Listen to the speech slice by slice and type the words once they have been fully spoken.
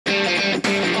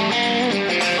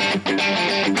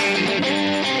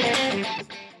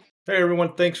Hey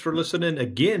everyone, thanks for listening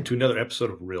again to another episode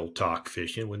of Real Talk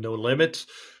Fishing with No Limits.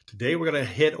 Today we're going to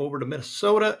head over to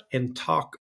Minnesota and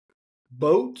talk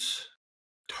boats,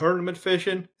 tournament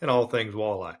fishing, and all things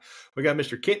walleye. We got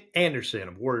Mr. Kent Andersen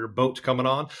of Warrior Boats coming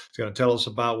on. He's going to tell us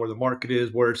about where the market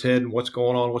is, where it's heading, what's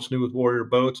going on, what's new with Warrior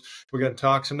Boats. We're going to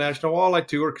talk some National Walleye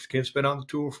Tour because Kent's been on the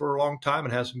tour for a long time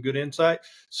and has some good insight.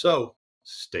 So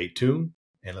stay tuned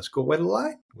and let's go away to the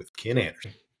line with Kent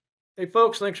Andersen. Hey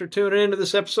folks, thanks for tuning in to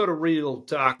this episode of Real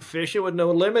Talk Fishing with No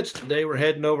Limits. Today we're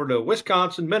heading over to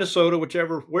Wisconsin, Minnesota,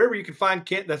 wherever you can find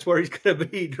Kent, that's where he's going to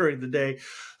be during the day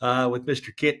with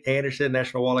Mr. Kent Andersen,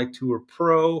 National Walleye Tour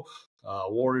Pro,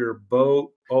 Warrior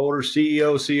Boat, owner,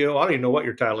 CEO, CO. I don't even know what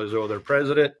your title is over there,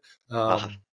 President.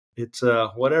 It's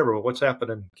whatever. What's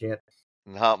happening, Kent?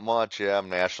 Not much. Yeah, I'm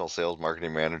National Sales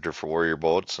Marketing Manager for Warrior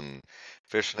Boats and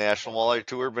Fish National Walleye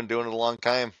Tour. Been doing it a long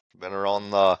time. Been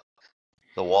around the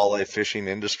walleye fishing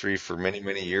industry for many,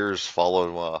 many years.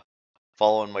 Following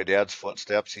my dad's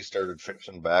footsteps. He started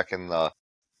fishing back in the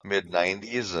mid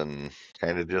 '90s and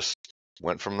kind of just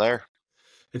went from there.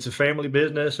 It's a family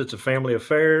business. It's a family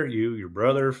affair. Your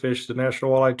brother fished the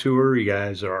National Walleye Tour. You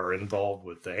guys are involved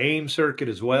with the AIM circuit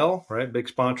as well, right? Big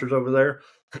sponsors over there.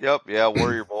 Yep. Yeah.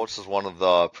 Warrior Boats is one of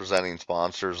the presenting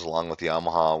sponsors, along with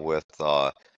Yamaha, with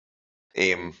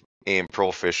AIM AIM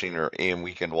Pro Fishing or AIM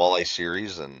Weekend Walleye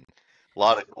Series, and a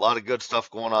lot of good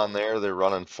stuff going on there. They're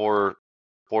running four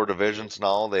divisions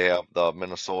now. They have the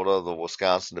Minnesota, the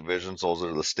Wisconsin divisions; those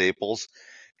are the staples.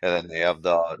 And then they have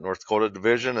the North Dakota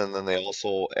division, and then they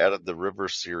also added the River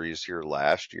Series here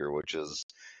last year, which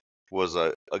was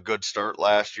a good start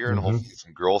last year, and hopefully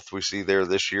some growth we see there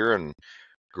this year, and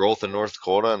growth in North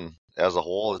Dakota, and as a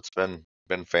whole, it's been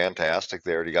fantastic.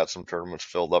 They already got some tournaments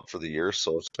filled up for the year,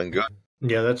 so it's been good.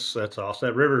 Yeah, that's awesome.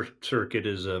 That river circuit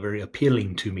is very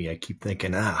appealing to me. I keep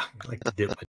thinking, I like to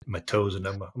dip my toes in.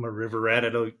 I'm a river rat. I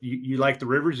know you like the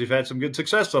rivers. You've had some good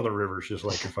success on the rivers, just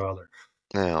like your father,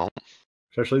 Yeah.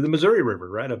 especially the Missouri River,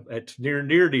 right? It's near and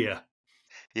dear to you.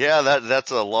 Yeah, that's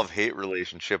a love-hate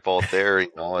relationship out there.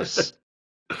 It's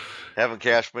haven't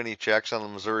cashed many checks on the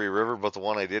Missouri River, but the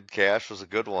one I did cash was a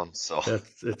good one. So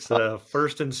It's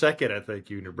first and second. I think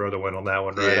you and your brother went on that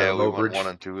one, right? yeah, we Low went Bridge. 1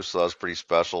 and 2, so that was pretty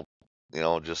special.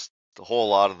 Just a whole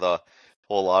lot of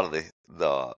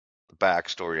the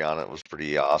backstory on it was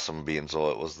pretty awesome, being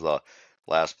so it was the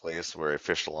last place where I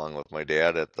fished along with my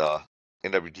dad at the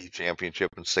NWT Championship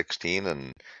in '16,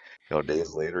 and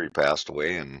days later he passed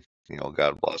away, and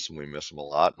God bless him, we miss him a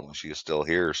lot, and wish he was still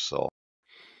here. So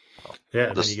Yeah,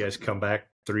 and then you just guys come back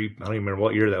I don't even remember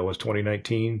what year that was,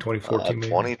 2019, 2014 maybe?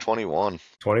 2021.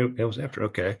 20, it was after,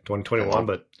 okay, 2021,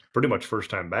 but pretty much first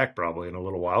time back probably in a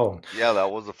little while. Yeah,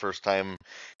 that was the first time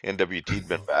NWT'd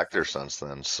been back there since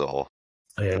then, so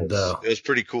it And was, it was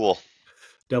pretty cool.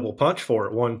 double punch for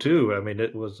it, 1-2. I mean,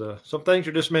 it was some things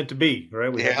are just meant to be,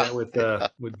 right? We had Yeah,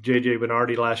 that with JJ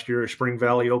Bernardi last year at Spring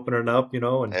Valley opening up,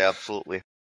 and absolutely.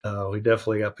 we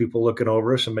definitely got people looking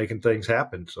over us and making things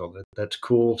happen. So that's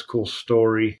cool. It's a cool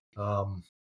story.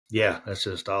 Yeah, that's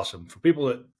just awesome. For people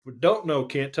that don't know,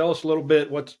 Kent, tell us a little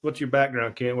bit. What's your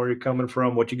background, Kent? Where you're coming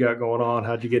from? What you got going on?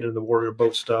 How'd you get into the Warrior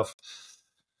Boat stuff?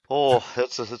 Oh,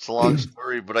 it's a long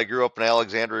story, but I grew up in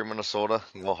Alexandria, Minnesota,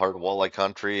 heart of walleye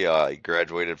country. I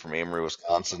graduated from Amory,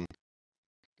 Wisconsin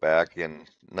back in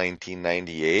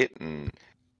 1998, and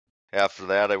after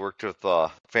that I worked with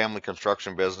a family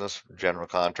construction business, general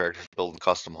contractors building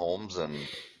custom homes, and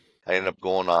I ended up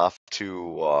going off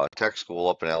to tech school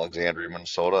up in Alexandria,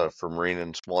 Minnesota for marine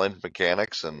and small engine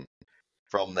mechanics. And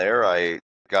from there, I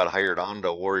got hired on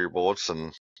to Warrior Boats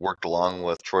and worked along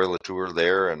with Troy Latour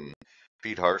there. And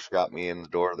Pete Harsh got me in the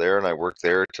door there. And I worked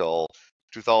there till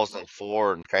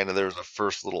 2004. And kind of there was a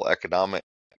first little economic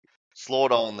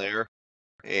slowdown there.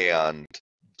 And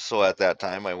so at that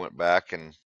time, I went back,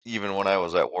 and even when I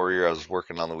was at Warrior, I was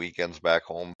working on the weekends back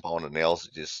home, pounding nails.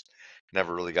 You just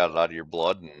never really got it out of your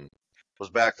blood, and was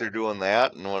back there doing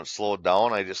that. And when it slowed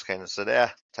down, I just kind of said,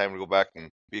 time to go back and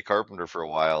be a carpenter for a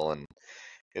while. And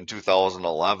in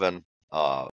 2011,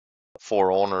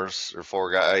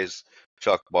 four guys,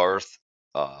 Chuck Barth,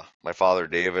 my father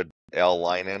David, Al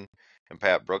Linen, and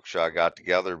Pat Brookshaw got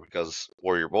together because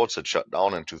Warrior Boats had shut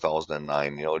down in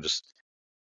 2009.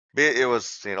 It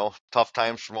was, tough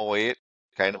times from '08,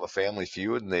 kind of a family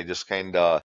feud, and they just kind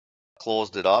of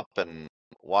closed it up and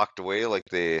walked away like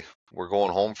they were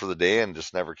going home for the day and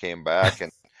just never came back.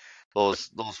 And those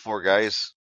four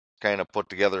guys kind of put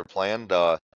together a plan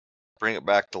to bring it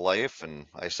back to life, and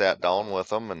I sat down with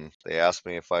them, and they asked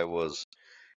me if I was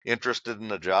interested in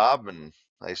the job, and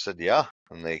I said yeah,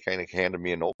 and they kind of handed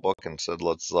me a notebook and said,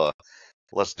 let's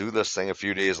let's do this thing. A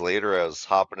few days later, I was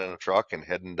hopping in a truck and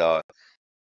heading to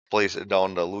place it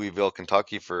down to Louisville,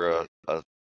 Kentucky for a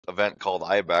event called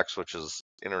IBEX, which is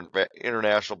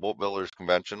International Boat Builders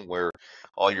Convention, where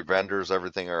all your vendors,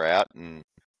 everything are at, and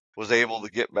was able to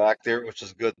get back there, which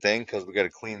is a good thing because we got a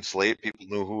clean slate. People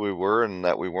knew who we were and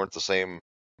that we weren't the same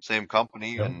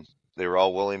company, Yep. and they were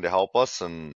all willing to help us.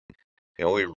 And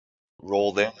we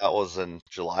rolled in. That was in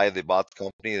July. They bought the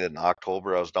company. Then in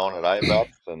October, I was down at IBEX,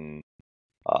 and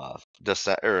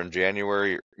December in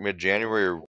January,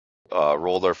 mid-January,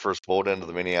 rolled our first boat into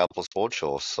the Minneapolis Boat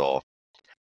Show. So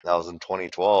that was in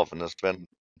 2012, and it's been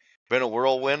a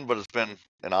whirlwind, but it's been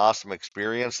an awesome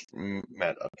experience.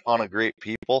 Met a ton of great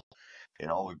people.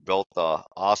 We built the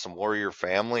awesome warrior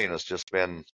family, and it's just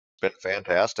been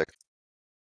fantastic.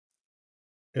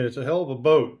 And it's a hell of a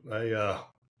boat.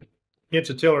 It's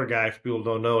a tiller guy. If people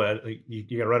don't know it,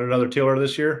 you gonna run another tiller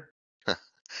this year?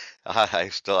 I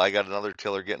got another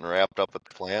tiller getting wrapped up at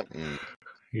the plant, and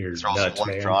You're throw some nuts, man.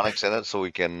 electronics in it so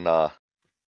we can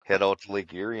head out to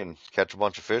Lake Erie and catch a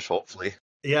bunch of fish, hopefully.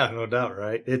 Yeah, no doubt,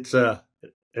 right? It's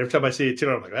every time I see a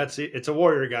tiller, I'm like, that's it. It's a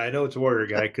warrior guy. I know it's a warrior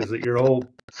guy because your whole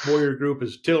warrior group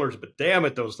is tillers. But damn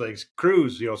it, those things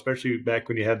cruise. Especially back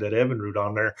when you had that Evan route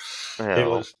on there.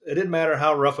 Yeah. It didn't matter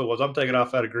how rough it was. I'm taking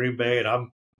off out of Green Bay and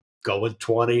I'm going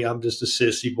 20. I'm just a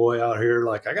sissy boy out here.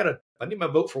 Like I need my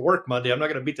boat for work Monday. I'm not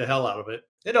gonna beat the hell out of it.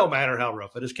 It don't matter how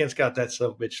rough it is. Kent's got that son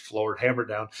of a bitch floored, hammered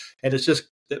down, and it's just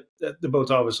the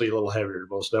boat's obviously a little heavier.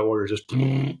 Most of that water is just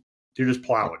you're just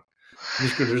plowing.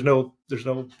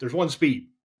 There's one speed.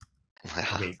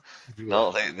 I mean,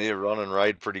 No, they run and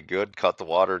ride pretty good, cut the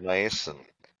water nice, and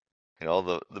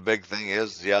the big thing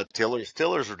is, yeah,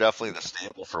 tillers are definitely the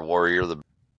staple for Warrior.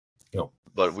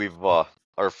 But we've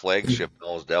our flagship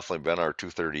now has definitely been our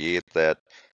 238, that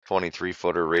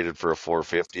 23-footer rated for a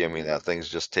 450. I mean, that thing's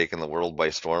just taken the world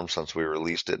by storm since we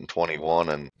released it in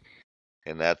 21,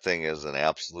 and that thing is an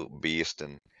absolute beast.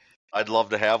 And I'd love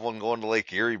to have one going to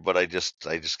Lake Erie, but I just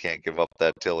can't give up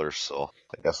that tiller. So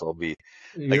I guess I'll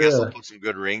put some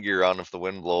good rain gear on if the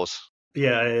wind blows.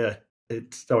 Yeah.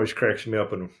 It always cracks me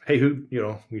up. And hey,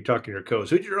 you talking to your coach?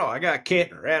 Who'd you draw? I got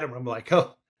Kent or Adam. I'm like,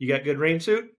 oh, you got good rain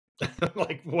suit? I'm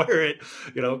like, wear it.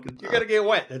 You're gonna get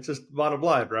wet. It's just bottom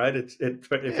line, right? If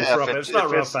it's rough, it's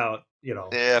not rough out.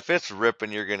 Yeah, if it's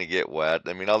ripping, you're gonna get wet.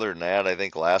 I mean, other than that, I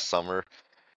think last summer,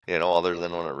 other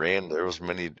than when it rained, there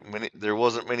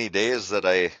wasn't many days that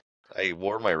I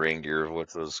wore my rain gear,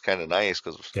 which was kind of nice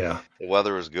because the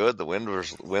weather was good, the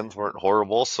winds weren't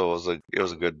horrible, so it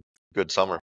was a good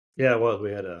summer. Yeah, well,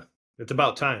 we had it's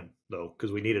about time though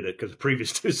because we needed it because the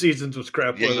previous 2 seasons was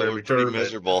crap weather. Yeah, it was pretty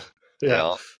miserable.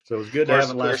 Yeah, so it was good to have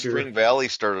it last year. Spring Valley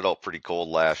started out pretty cold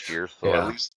last year, so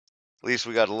at least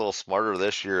we got a little smarter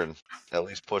this year and at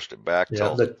least pushed it back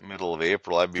till the middle of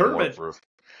April. I'd be more for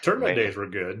tournament days were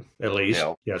good at least.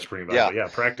 Yeah, Spring Valley. Yeah,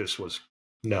 practice was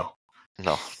no.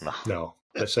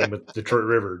 The same with Detroit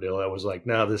River deal. I was like,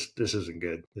 no, this isn't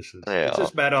good. It's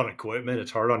just bad on equipment. It's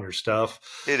hard on your stuff.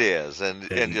 It is, and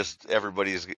just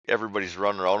everybody's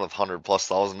running around with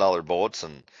 $100,000+ boats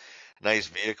and nice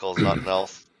vehicles, nothing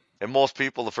else. And most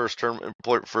people, the first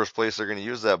place they're going to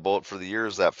use that boat for the year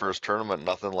is that first tournament.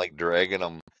 Nothing like dragging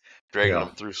them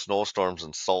through snowstorms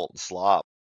and salt and slop.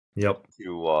 Yep.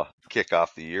 To kick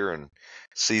off the year and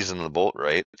season the boat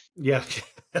right. Yeah,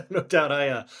 no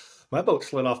doubt. My boat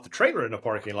slid off the trailer in the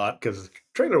parking lot because the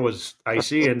trailer was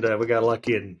icy, and we got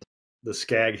lucky, and the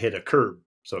skag hit a curb,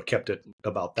 so it kept it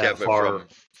about that far,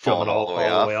 falling all the way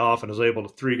off, and was able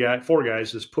to 4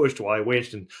 guys just pushed while I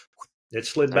winched, and it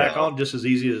slid back on just as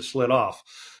easy as it slid off.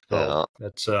 So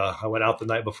that's I went out the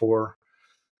night before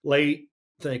late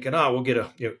thinking, we'll get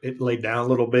it laid down a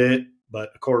little bit,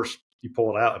 but of course you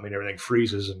pull it out. I mean, everything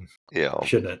freezes, and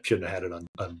shouldn't have had it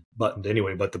unbuttoned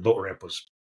anyway. But the boat ramp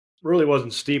really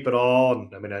wasn't steep at all.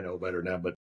 And I mean, I know better now,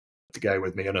 but the guy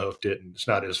with me unhooked it, and it's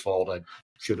not his fault. I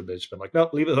should have been like,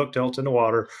 nope, leave it hooked till it's in the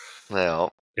water. Yeah.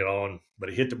 But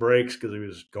he hit the brakes because he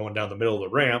was going down the middle of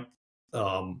the ramp,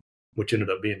 which ended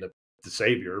up being the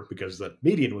savior because the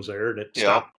median was there and it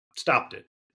stopped it.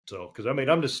 So, because I mean,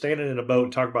 I'm just standing in a boat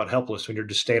and talk about helpless when you're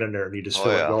just standing there and you just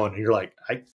feel it going, and you're like,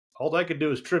 all I could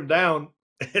do is trim down.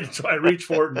 And so I reached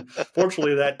for it, and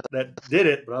fortunately that did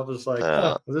it. But I was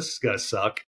like, this is gonna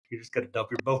suck. You just got to dump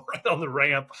your boat right on the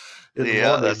ramp.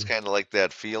 That's kind of like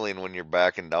that feeling when you're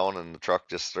backing down and the truck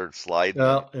just starts sliding.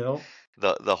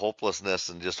 The hopelessness,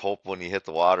 and just hope when you hit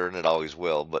the water, and it always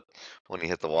will, but when you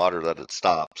hit the water that it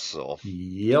stops. So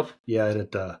nothing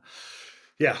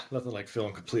like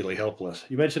feeling completely helpless.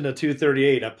 You mentioned the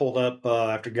 238. I pulled up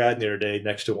after guiding the other day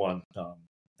next to one.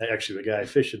 Actually, the guy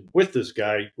fishing with this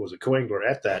guy was a co-angler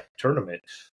at that tournament.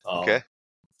 Okay.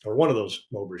 or one of those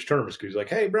Mowbridge tournaments. Because he's like,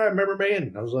 "Hey, Brad, remember me?"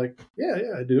 And I was like, "Yeah,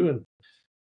 yeah, I do."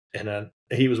 And then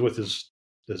he was with his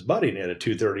buddy, and he had a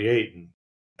 238, and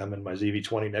I'm in my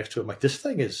ZV20 next to him. Like, this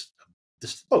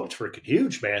boat's freaking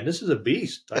huge, man. This is a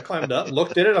beast. I climbed up,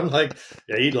 looked at it. I'm like,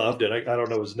 yeah, he loved it. I don't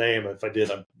know his name. If I did,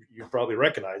 you probably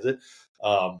recognize it.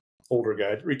 Older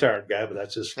guy, retired guy, but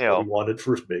that's just what he wanted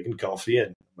for his big and comfy.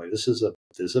 And I'm like, this is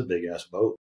a big ass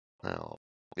boat.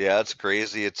 Yeah, it's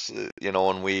crazy. It's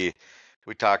when we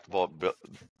talked about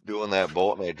doing that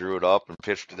boat, and I drew it up and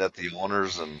pitched it at the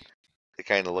owners, and they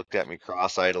kind of looked at me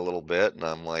cross-eyed a little bit, and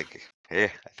I'm like, hey,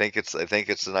 I think it's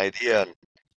an idea. And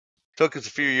took us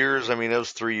a few years. I mean, it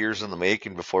was 3 years in the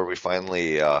making before we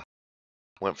finally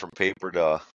went from paper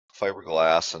to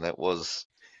fiberglass, and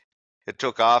it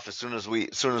took off as soon as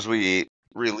we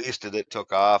released it. It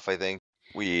took off. I think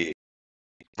we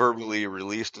verbally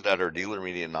released it at our dealer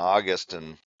meeting in August,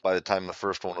 and by the time the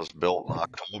first one was built in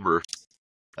October,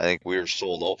 I think we were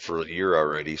sold out for a year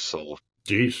already. So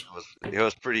Jeez, it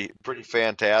was pretty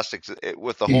fantastic.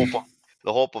 With the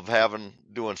hope of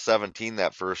doing 17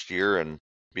 that first year and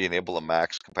being able to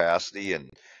max capacity and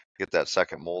get that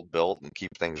second mold built and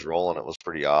keep things rolling. It was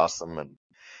pretty awesome, and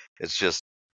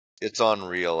it's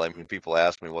unreal. I mean, people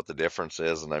ask me what the difference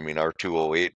is, and I mean, our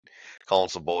 208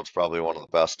 console boat's probably one of the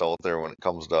best out there when it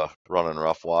comes to running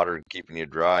rough water and keeping you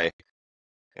dry.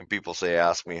 And people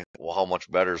ask me, well, how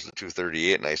much better is the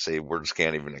 238? And I say, words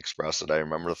can't even express it. I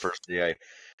remember the first day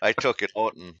I took it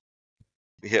out and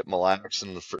hit Mille Lacs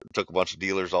and took a bunch of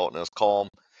dealers out, and it was calm.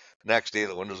 Next day,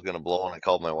 the wind was going to blow, and I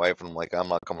called my wife, and I'm like, I'm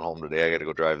not coming home today. I got to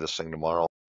go drive this thing tomorrow.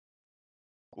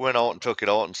 Went out and took it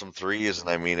out in some threes, and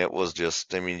I mean, it was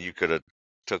just, I mean, you could have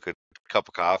took a cup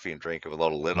of coffee and drank it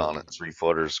without a lid on it.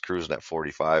 3-footers cruising at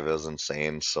 45 is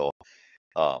insane. So,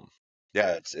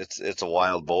 yeah, it's a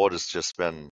wild boat. It's just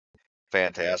been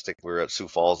fantastic. We were at Sioux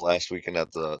Falls last weekend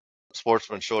at the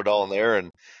Sportsman Show down there,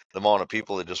 and the amount of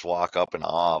people that just walk up in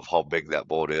awe of how big that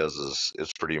boat is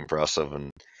pretty impressive. And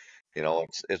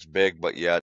it's big, but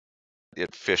yet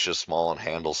it fishes small and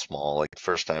handles small. Like the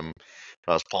first time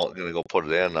I was going to go put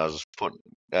it in, I was putting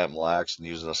at Mille Lacs and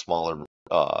using a smaller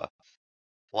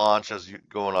launch as you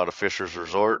going out of Fisher's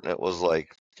Resort, and it was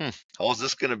like, how is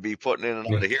this going to be putting in and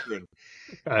out of here? And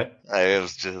it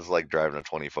was just like driving a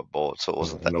 20-foot boat, so it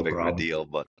wasn't that big of a deal.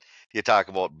 But you talk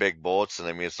about big boats, and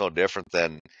I mean, it's no different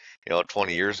than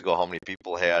 20 years ago, how many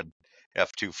people had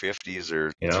F-250s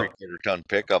or 3/4-ton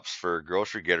pickups for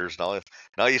grocery getters. Now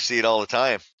you see it all the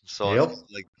time. So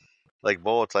like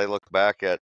boats, I look back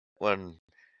at when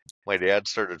my dad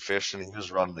started fishing. He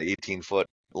was running the 18-foot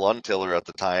Lund tiller at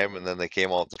the time, and then they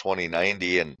came out the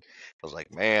 2090, and I was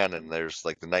like, man. And there's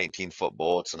like the 19-foot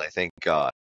boats, and I think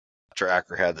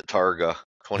Tracker had the Targa,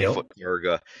 20-foot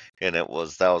Targa, and that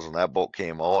was when that boat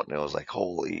came out, and it was like,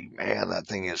 holy man, that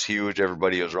thing is huge.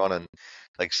 Everybody was running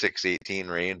like 618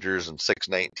 Rangers and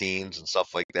 619s and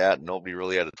stuff like that, and nobody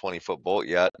really had a 20-foot boat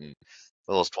yet. And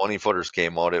when those 20-footers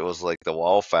came out, it was like the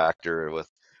wow factor with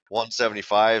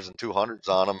 175s and 200s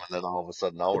on them, and then all of a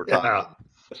sudden now we're talking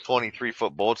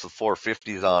 23-foot boats with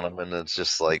 450s on them, and it's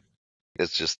just like,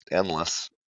 it's just endless.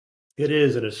 It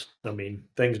is, and I mean,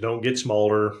 things don't get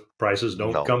smaller, prices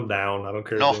don't come down. I don't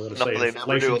care if they want to say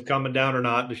inflation's coming down or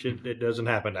not. It doesn't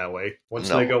happen that way. Once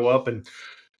they go up, and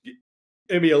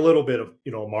maybe a little bit of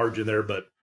margin there, but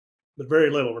very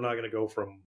little. We're not going to go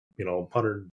from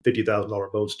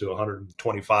 $150,000 boats to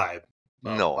 125.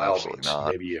 No, absolutely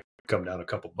not. Maybe you come down a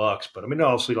couple bucks, but I mean,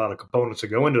 obviously a lot of components that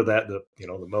go into that. The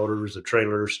motors, the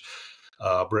trailers.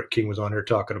 Brett King was on here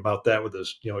talking about that with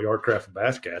his, Yardcraft and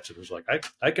Basscats. It was like,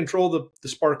 I control the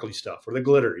sparkly stuff or the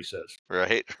glitter, he says.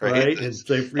 Right. And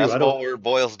say for you, that's what it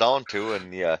boils down to.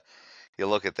 And yeah, you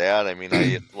look at that. I mean,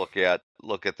 I look at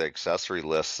the accessory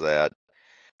lists that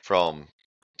from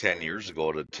 10 years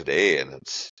ago to today, and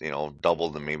it's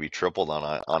doubled and maybe tripled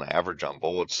on average on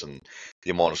boats, and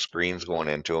the amount of screens going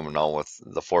into them, and now with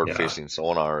the forward facing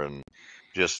sonar, and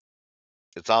just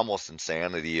it's almost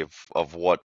insanity of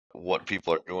what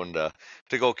people are doing to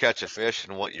go catch a fish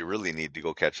and what you really need to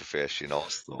go catch a fish.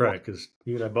 So. Right, because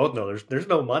you and I both know there's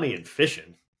no money in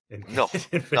fishing. No,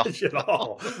 fish at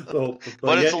all. So,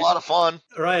 but it's a lot of fun.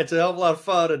 Right, it's a hell of a lot of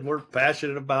fun, and we're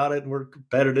passionate about it, and we're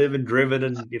competitive and driven,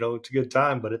 and it's a good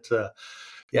time. But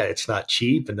it's not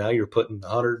cheap, and now you're putting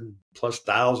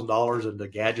 $100,000+ into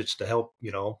gadgets to help.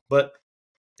 But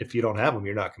if you don't have them,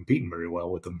 you're not competing very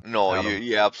well with them. No,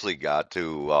 you absolutely got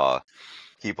to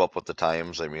keep up with the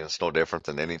times. I mean, it's no different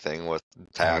than anything with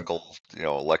tackle,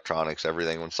 electronics,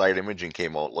 everything. When side imaging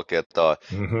came out, look at the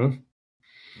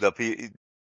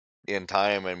in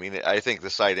time. I mean, I think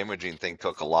the side imaging thing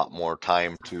took a lot more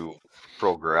time to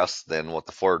progressed than what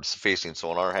the forward-facing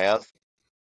sonar has.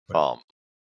 Right.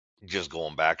 Just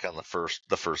going back on the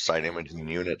first side imaging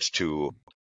units to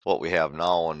what we have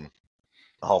now and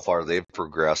how far they've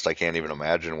progressed, I can't even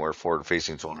imagine where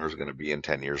forward-facing sonar is going to be in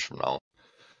 10 years from now.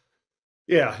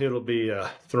 Yeah, it'll be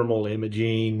thermal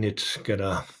imaging. It's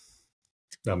gonna,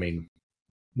 I mean,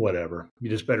 whatever. You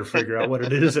just better figure out what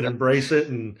it is and embrace it.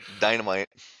 And Dynamite.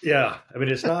 yeah, I mean,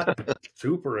 it's not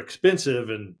super expensive,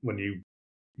 and when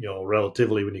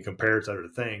relatively when you compare it to other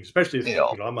things, especially if Yeah.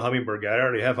 I'm a Humminbird guy, I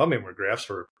already have Humminbird graphs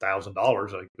for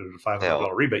 $1,000. Like there's a $500 Yeah.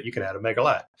 rebate, you can add a mega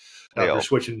lat. Now, if Yeah. you're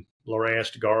switching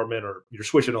Lowrance to Garmin, or you're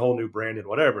switching a whole new brand and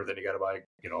whatever, then you got to buy,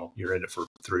 you're in it for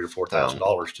 $3,000 or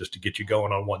 $4,000 just to get you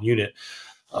going on one unit.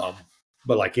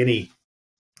 But like any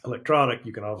electronic,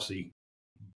 you can obviously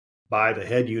buy the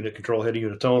head unit, control head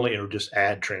units only, or just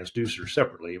add transducers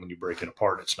separately. When you break it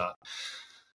apart, it's not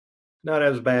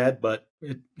as bad, but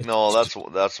No,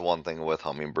 that's one thing with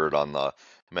Humminbird on the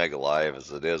Mega Live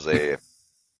is it is a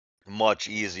much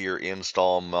easier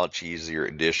install, much easier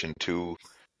addition to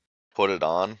put it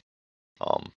on.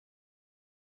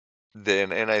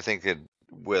 And I think that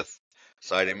with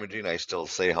side imaging, I still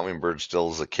say Humminbird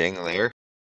still is the king there.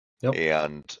 Yep.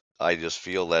 And I just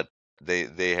feel that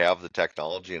they have the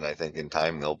technology, and I think in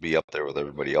time they'll be up there with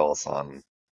everybody else on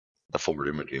the forward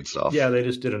imaging stuff. Yeah, they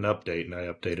just did an update, and I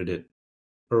updated it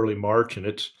early March, and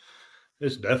it's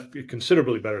definitely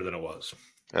considerably better than it was.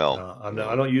 I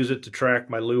don't use it to track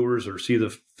my lures or see the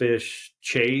fish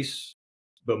chase,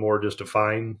 but more just to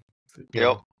find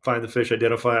the fish,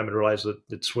 identify them, and realize that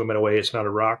it's swimming away. It's not a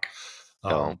rock.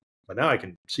 But now I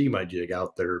can see my jig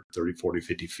out there 30, 40,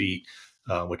 50 feet,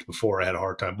 which before I had a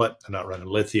hard time. But I'm not running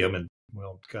lithium, and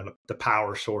kind of the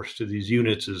power source to these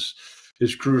units is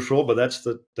crucial. But that's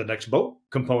the next boat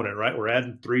component, right? We're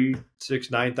adding $3,000,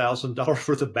 $6,000, $9,000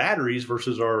 worth of batteries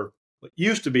versus our what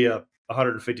used to be a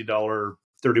 $150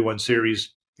 31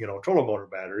 series, trolling motor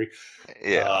battery.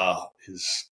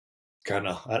 Is kind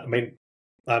of. I mean,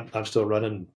 I'm still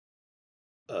running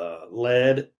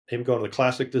lead. I'm going to the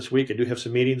Classic this week. I do have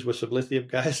some meetings with some lithium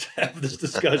guys to have this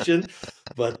discussion.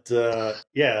 But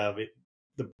yeah, I mean,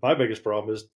 my biggest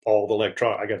problem is all the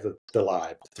electronic. I got the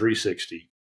live 360,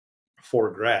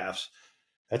 4 graphs.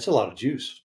 That's a lot of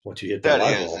juice once you hit that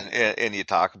live wall. And you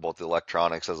talk about the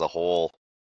electronics as a whole.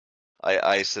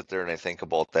 I sit there and I think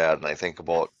about that, and I think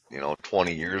about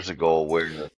 20 years ago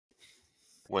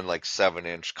when like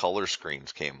 7-inch color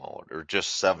screens came out, or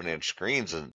just 7-inch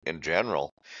screens in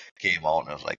general came out, and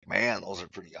I was like, man, those are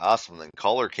pretty awesome. And then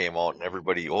color came out, and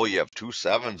everybody, oh, you have 2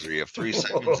 7s or you have 3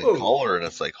 7s in color, and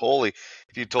it's like, holy!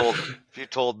 If you told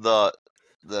the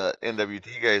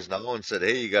NWT guys now and said,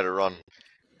 hey, you got to run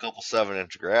a couple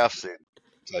 7-inch graphs, they'd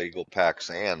tell you go pack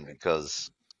sand because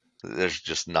there's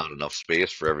just not enough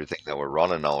space for everything that we're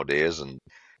running nowadays. And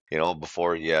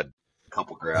before you had a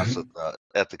couple graphs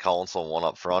at the console and one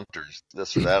up front, or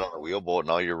this or that on a wheelboat.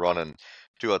 Now you're running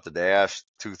 2 at the dash,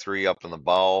 2, 3 up in the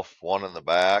bow, 1 in the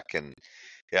back, and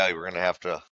yeah, we're gonna have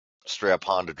to strap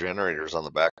Honda generators on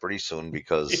the back pretty soon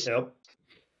because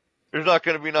there's not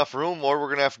going to be enough room, or we're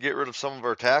going to have to get rid of some of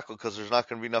our tackle because there's not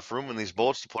going to be enough room in these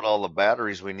boats to put all the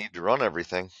batteries we need to run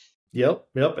everything. Yep,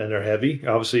 and they're heavy.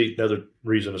 Obviously, another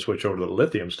reason to switch over to the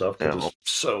lithium stuff because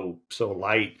it's so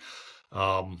light.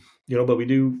 But we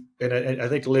do, and I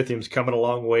think the lithium's coming a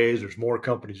long ways. There's more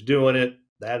companies doing it.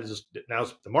 That is now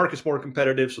the market's more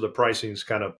competitive, so the pricing's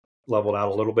kind of leveled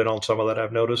out a little bit on some of that.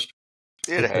 I've noticed.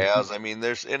 It has. I mean,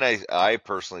 I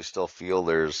personally still feel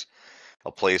there's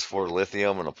a place for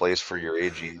lithium and a place for your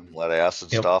AGM lead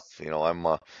acid stuff.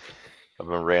 I've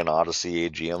been ran Odyssey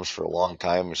AGMs for a long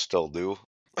time, and still do.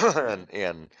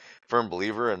 and firm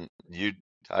believer, and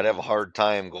I'd have a hard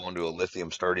time going to a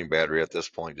lithium starting battery at this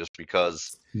point, just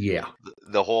because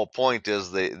the whole point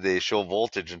is they show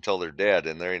voltage until they're dead,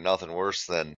 and there ain't nothing worse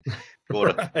than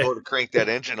go to crank that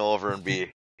engine over and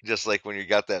be just like when you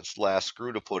got that last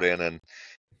screw to put in and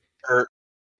hurt.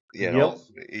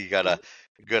 You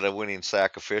got a winning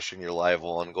sack of fish in your live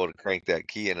well and go to crank that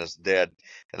key and it's dead,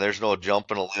 and there's no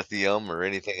jumping a lithium or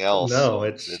anything else. No, so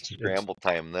it's scramble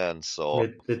time then. So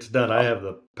it's done. I have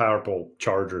the power pole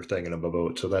charger thing in my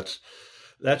boat, so that's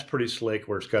pretty slick.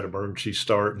 Where it's got emergency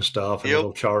start and stuff, and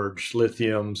it'll charge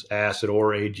lithiums, acid,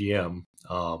 or AGM.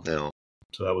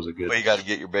 So that was a good. But you got to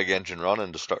get your big engine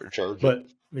running to start charging. But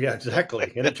yeah,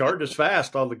 exactly, and it charges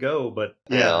fast on the go. But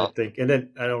I think, and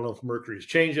then I don't know if Mercury's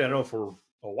changing. I don't know for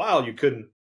a while you couldn't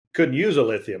use a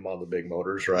lithium on the big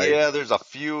motors, right? Yeah, there's a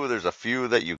few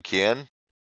that you can.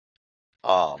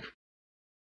 A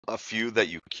few that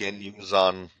you can use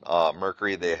on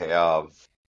Mercury. They have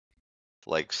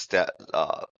like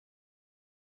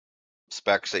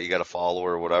specs that you got to follow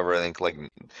or whatever. I think like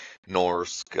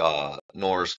Norse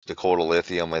Dakota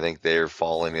Lithium. I think they're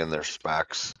falling in their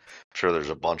specs. I'm sure there's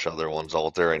a bunch of other ones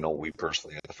out there. I know we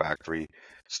personally at the factory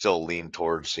still lean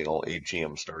towards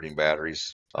AGM starting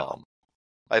batteries.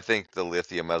 I think the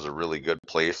lithium has a really good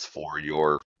place for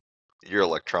your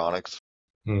electronics,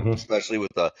 Mm-hmm. especially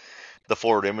with the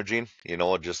forward imaging.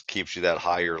 It just keeps you that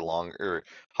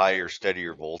higher,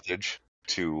 steadier voltage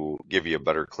to give you a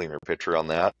better, cleaner picture on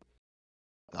that.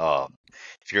 Um,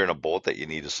 if you're in a boat that you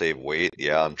need to save weight,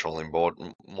 yeah, on trolling boat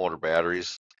motor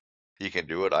batteries, you can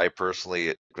do it. I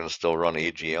personally going to still run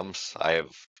AGMs.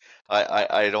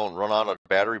 I don't run out of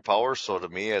battery power, so to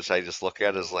me, as I just look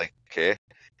at it as like, okay,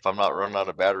 if I'm not running out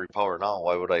of battery power now,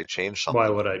 why would I change Why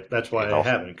something? would I? That's why I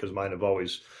haven't, because mine have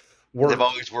always They've worked.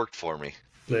 always worked for me.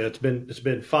 It's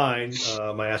been fine.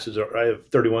 My acids are, I have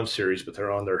 31 series, but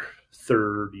they're on their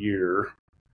third year.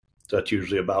 So that's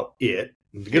usually about it.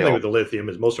 And the good thing Yep, with the lithium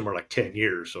is most of them are like 10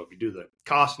 years. So if you do the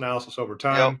cost analysis over yep,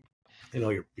 time,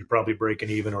 you're probably breaking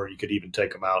even, or you could even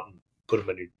take them out and put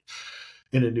them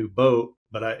in a new boat.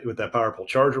 But with that power pole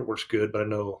charger, it works good. But I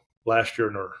know last year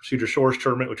in our Cedar Shores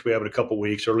tournament, which we have in a couple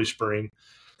weeks, early spring,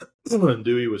 when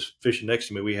Dewey was fishing next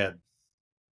to me, we had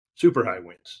super high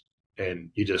winds,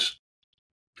 and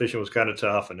fishing was kind of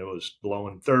tough, and it was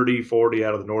blowing 30, 40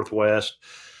 out of the northwest.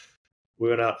 We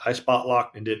went out, I spot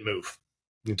locked and didn't move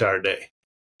the entire day.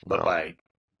 But no, by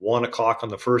 1 o'clock on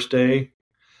the first day,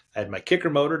 I had my kicker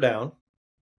motor down,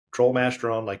 troll master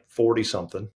on like 40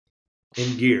 something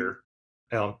in gear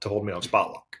to hold me on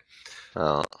spot lock.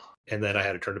 no, And then I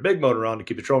had to turn the big motor on to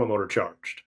keep the trolling motor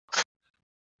charged.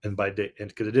 And by day, and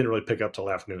because it didn't really pick up till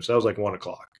afternoon, so that was like 1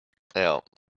 o'clock. yeah,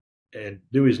 And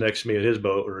Dewey's next to me at his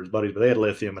boat, or his buddies, but they had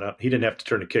lithium, and he didn't have to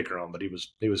turn the kicker on, but he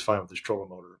was fine with his trolling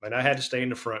motor. And I had to stay in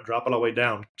the front, drop it all the way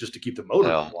down just to keep the motor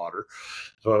in yeah, the water.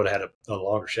 So I would have had a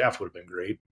longer shaft, would have been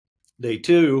great. Day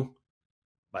two,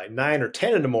 by 9 or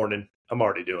 10 in the morning, I'm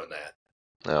already doing that.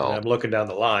 And no, I'm looking down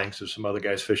the line, so some other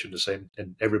guys fishing the same,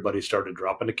 and everybody started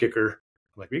dropping the kicker.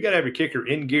 I'm like, you got to have your kicker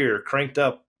in gear, cranked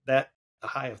up that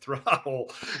high of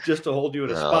throttle just to hold you in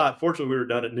a no, spot. Fortunately, we were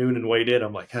done at noon and weighed in.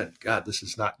 I'm like, God, this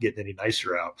is not getting any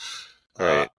nicer out. Uh,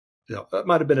 right, that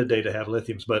might have been a day to have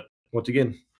lithiums, but once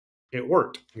again, it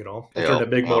worked. I turned yeah, that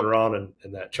big well, motor on,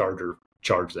 and that charger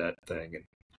charged that thing, and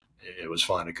it was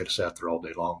fine. I could have sat there all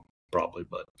day long, probably,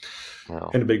 but no,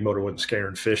 and the big motor wasn't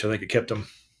scaring fish. I think it kept them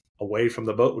away from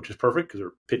the boat, which is perfect because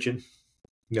they're pitching,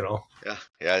 yeah,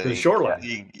 yeah. I to the think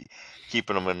shoreline.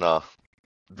 keeping them in,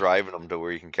 driving them to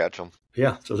where you can catch them.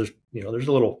 Yeah, so there's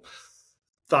a little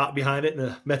thought behind it and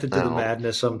a method to the No.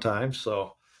 madness sometimes.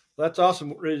 So that's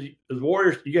awesome. As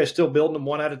Warriors, you guys still building them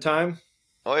one at a time?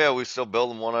 Oh yeah, we still build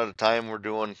them one at a time. We're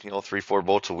doing 3, 4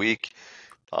 boats a week.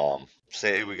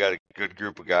 Say we got a good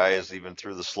group of guys, even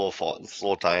through the slow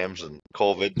times and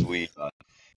COVID. We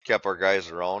kept our guys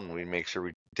around, and we make sure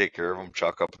we take care of them.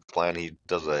 Chuck up at the plant, he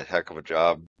does a heck of a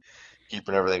job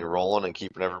keeping everything rolling and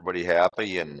keeping everybody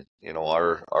happy. And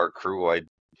our crew,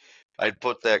 I'd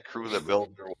put that crew that built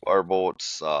our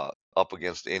boats up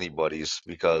against anybody's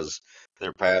because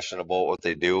they're passionate about what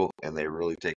they do and they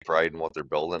really take pride in what they're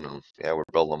building. And yeah, we're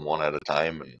building them one at a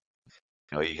time,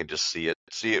 and you can just see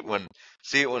it when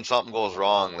something goes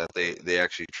wrong that they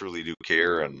actually truly do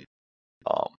care and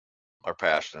um, are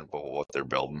passionate about what they're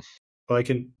building. Well, I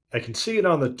can see it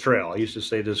on the trail. I used to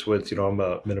say this with,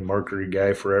 been a Mercury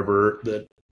guy forever, that,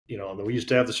 we used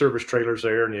to have the service trailers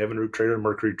there, and the Evinrude trailer and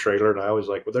Mercury trailer. And I always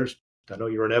like, well, I know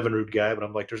you're an Evinrude guy, but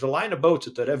I'm like, there's a line of boats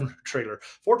at that Evinrude trailer.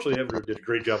 Fortunately, Evinrude did a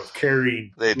great job of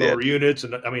carrying They lower did. units.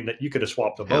 And I mean, you could have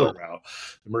swapped the Yeah. motor out.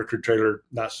 The Mercury trailer,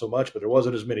 not so much, but there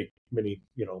wasn't as many,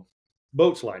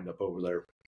 boats lined up over there.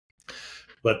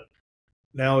 But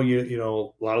now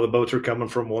a lot of the boats are coming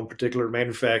from one particular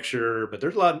manufacturer, but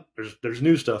there's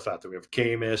new stuff out there. We have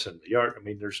KMS and the Yard. I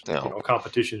mean, there's Yeah.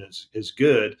 competition is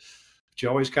good, but you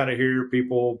always kind of hear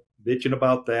people bitching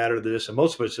about that or this, and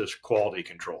most of it's just quality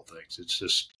control things. It's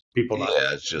just people not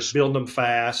Yeah. It's just building them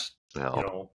fast,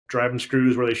 you driving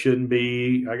screws where they shouldn't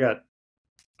be. I got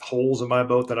holes in my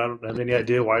boat that I don't have any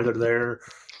idea why they're there.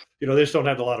 They just don't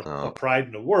have a lot know, of pride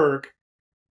in the work.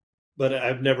 But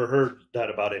I've never heard that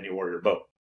about any Warrior boat.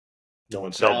 No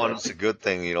one said no, and that. it's a good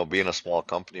thing. Being a small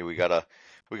company, we gotta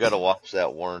watch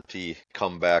that warranty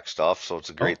comeback stuff. So it's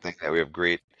a Oh, great thing that we have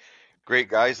great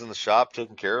guys in the shop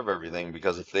taking care of everything.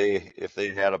 Because if they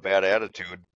had a bad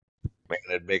attitude, man,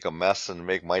 it'd make a mess and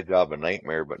make my job a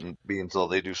nightmare. But being so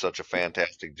they do such a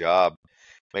fantastic job,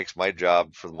 makes my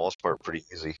job for the most part pretty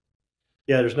easy.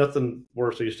 yeah, there's nothing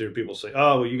worse. I used to hear people say,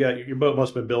 "Oh, well, you got your boat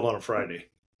must have been built on a Friday."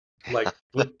 Like,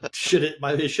 what should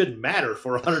it shouldn't matter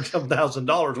for $100,000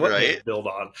 what day Right? it's billed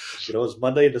on. It's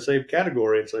Monday in the same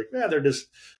category. It's like, yeah,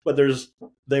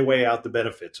 they weigh out the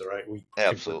benefits. All right. We can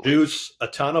Absolutely. produce a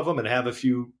ton of them and have a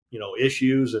few,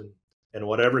 issues and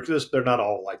whatever, because they're not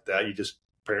all like that. You just,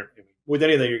 with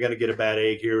anything, you're going to get a bad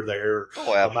egg here or there,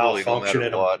 Oh, a absolutely. No malfunction matter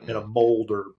in a, what. in a And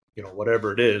mold or,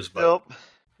 whatever it is. But, yep.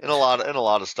 And a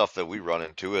lot of stuff that we run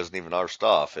into isn't even our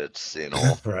stuff. It's,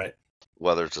 right.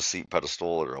 whether it's a seat pedestal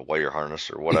or a wire harness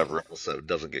or whatever else that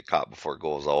doesn't get caught before it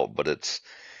goes out. But it's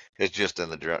just in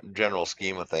the general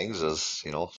scheme of things is,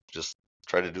 just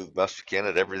try to do the best you can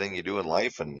at everything you do in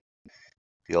life, and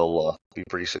you'll be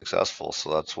pretty successful.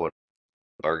 So that's what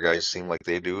our guys seem like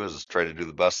they do, is try to do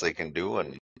the best they can do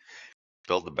and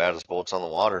build the baddest boats on the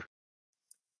water.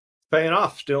 Paying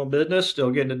off, still in business,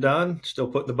 still getting it done, still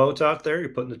putting the boats out there. You're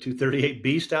putting the 238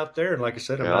 Beast out there. And like I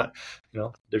said, I'm Yeah.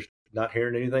 not, there's not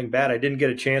hearing anything bad. I didn't get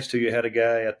a chance to. You had a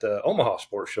guy at the Omaha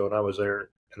Sports Show, and I was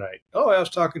there, and I was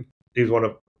talking. He was one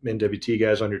of NWT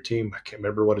guys on your team. I can't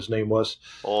remember what his name was.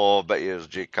 Oh, I bet you it was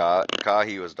Jake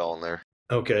Kahi was down there.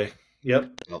 Okay.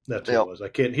 Yep. Yep. That's who it Yep.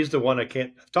 was. He's the one I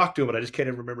can't I've talked to him, but I just can't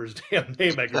even remember his damn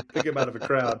name. I can pick him out of a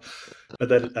crowd. But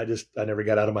then I never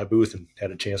got out of my booth and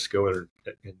had a chance to go in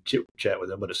and chat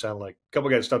with him. But it sounded like a couple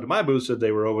guys stopped at my booth, said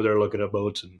they were over there looking at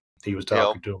boats, and he was Yep.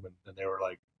 talking to them, and they were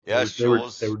like, Yeah, they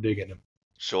were digging him.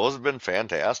 shows have been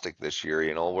fantastic this year.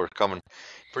 We're coming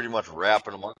pretty much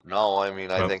wrapping them up now. I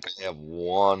mean, I think I have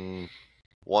one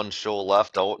show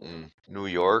left out in New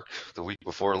York the week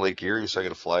before Lake Erie, so I got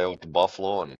to fly out to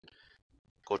Buffalo and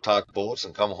go talk boats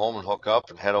and come home and hook up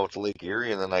and head out to Lake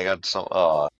Erie, and then I got some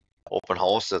open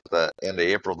house at the end of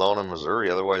April down in Missouri.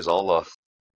 Otherwise, all the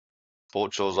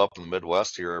boat shows up in the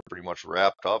Midwest here are pretty much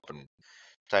wrapped up, and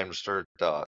time to start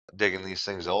digging these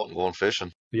things out and going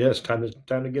fishing. Yeah, it's time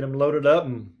to get them loaded up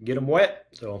and get them wet.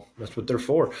 So that's what they're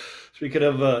for. Speaking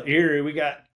of Erie,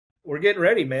 we're getting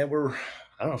ready, man. We're,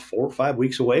 I don't know, 4 or 5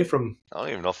 weeks away from, I don't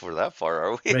even know if we're that far,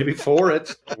 are we? maybe 4.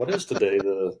 What is today?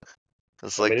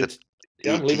 It's like the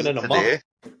I'm leaving in 18th a month. today.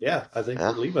 Yeah, I think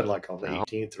Yeah. we're leaving like on the Yeah.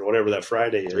 18th or whatever that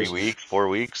Friday is. 3 weeks, 4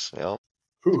 weeks. Yeah.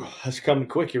 Whew, that's coming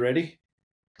quick. You ready?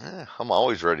 I'm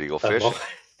always ready to go fishing.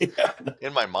 Yeah.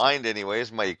 In my mind,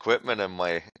 anyways. My equipment and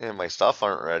my stuff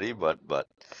aren't ready, but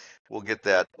we'll get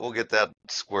that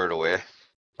squared away.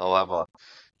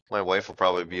 My wife will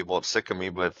probably be about sick of me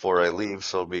before I leave,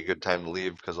 so it'll be a good time to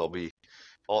leave because I'll be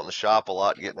out in the shop a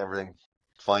lot, getting everything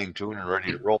fine tuned and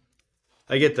ready to roll.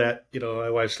 I get that. My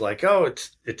wife's like, oh,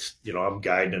 it's I'm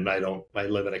guiding, and I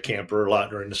live in a camper a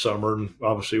lot during the summer, and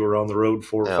obviously we're on the road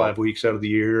 4 or 5 weeks out of the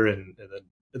year, and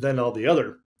then all the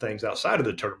other things outside of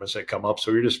the tournaments that come up.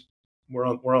 So we're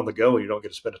on the go. You don't get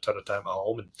to spend a ton of time at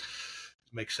home and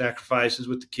make sacrifices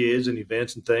with the kids and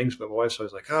events and things. But my wife's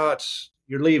always like, oh,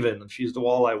 you're leaving, and she's the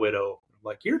walleye widow. I'm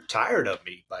like, you're tired of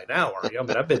me by now, aren't you? I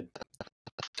mean, I've been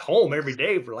home every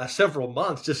day for the last several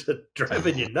months, just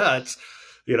driving you nuts,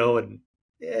 and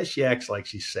yeah, she acts like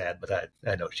she's sad, but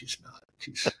I know she's not.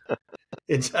 She's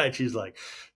inside. She's like,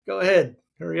 go ahead,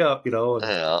 hurry up,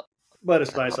 Yeah. But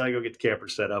it's nice. I go get the camper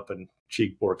set up, and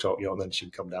she works out, and then she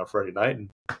can come down Friday night and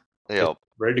Yep.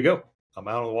 ready to go. I'm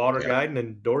out on the water guiding,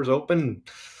 and doors open,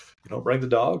 bring the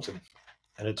dogs,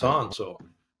 and it's on. So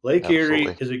Lake Absolutely.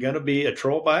 Erie, is it going to be a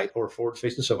troll bite or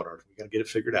forward-facing sonar? We got to get it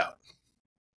figured out.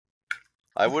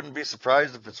 I wouldn't be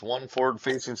surprised if it's one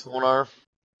forward-facing sonar.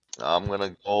 I'm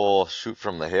gonna go shoot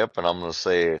from the hip, and I'm gonna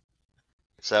say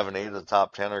 7, 8 of the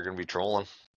top 10 are gonna be trolling.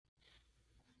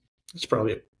 It's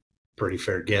probably a pretty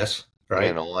fair guess,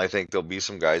 right? I think there'll be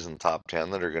some guys in the top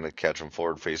 10 that are gonna catch them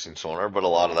forward-facing sonar, but a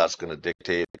lot of that's gonna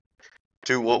dictate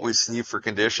to what we see for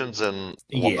conditions and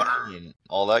water and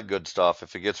all that good stuff.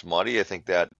 If it gets muddy, I think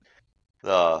that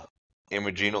the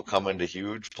imaging will come into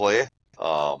huge play.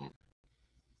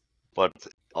 But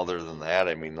other than that,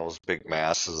 I mean, those big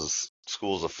masses,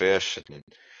 schools of fish, and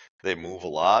they move a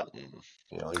lot, and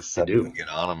you set and get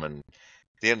on them, and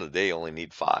at the end of the day, you only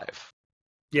need 5.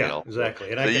 Yeah,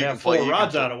 exactly. And I So can have 4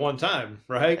 rods on at one time,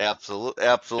 right? Absolutely.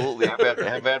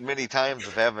 I've had many times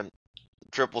of having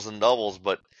triples and doubles,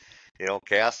 but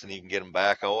casting, you can get them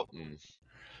back out and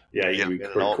you get them can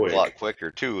in and out a lot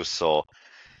quicker too. So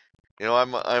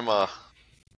I'm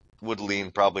would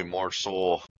lean probably more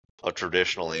so a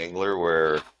traditional angler,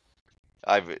 where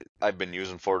I've been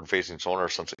using forward facing sonar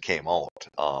since it came out.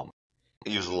 I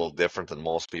use a little different than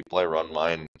most people. I run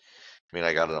mine. I mean,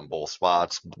 I got it on both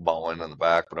spots, bow end and the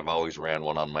back, but I've always ran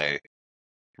one on my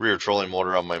rear trolling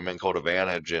motor on my Minn Kota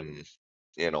Advantage, and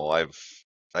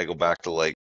I go back to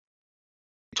like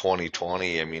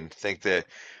 2020. I mean,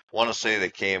 want to say they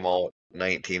came out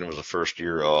 19 was the first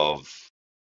year of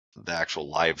the actual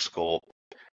live scope,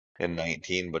 in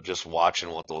 19, but just watching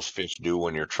what those fish do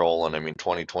when you're trolling. I mean,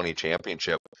 2020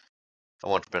 championship, I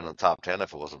wouldn't have been in the top 10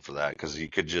 if it wasn't for that, because you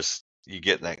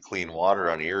get in that clean water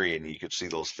on Erie and you could see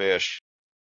those fish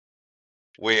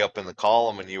way up in the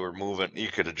column, and you were moving, you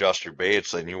could adjust your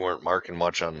baits and you weren't marking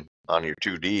much on your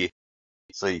 2D.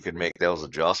 So you could make those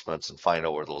adjustments and find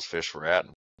out where those fish were at.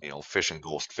 Fishing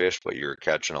ghost fish, but you're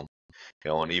catching them.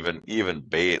 And even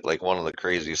bait. Like one of the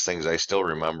craziest things I still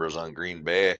remember is on Green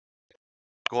Bay,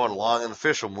 going along and the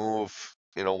fish will move.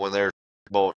 When they're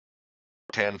about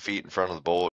 10 feet in front of the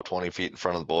boat, 20 feet in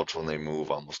front of the boats when they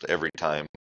move almost every time.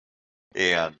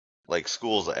 And like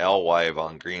schools of alewife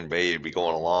on Green Bay, you'd be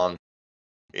going along,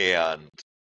 and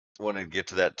when it'd get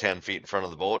to that 10 feet in front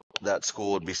of the boat, that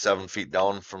school would be 7 feet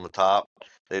down from the top.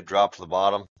 They'd drop to the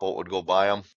bottom, boat would go by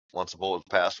them. Once the boat was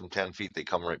past them 10 feet, they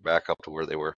come right back up to where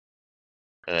they were.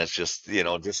 And it's just,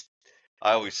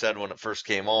 I always said when it first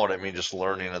came out, I mean, just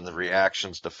learning and the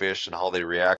reactions to fish and how they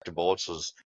react to boats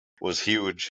was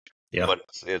huge. Yeah. But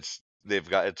it's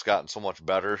gotten so much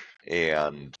better,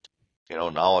 and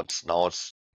now it's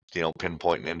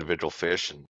pinpointing individual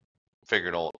fish and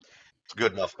figuring out it's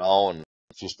good enough now, and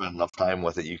if you spend enough time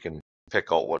with it, you can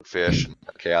pick out what fish and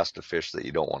cast a fish that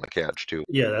you don't want to catch too.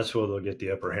 Yeah, that's where they'll get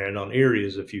the upper hand on Erie,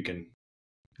 is if you can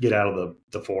get out of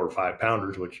the 4 or 5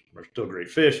 pounders, which are still great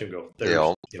fish, and go, there's,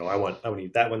 I want to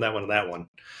eat that one, and that one,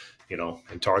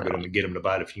 and target them and get them to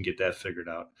bite if you can get that figured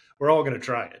out. We're all going to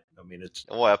try it. I mean, it's.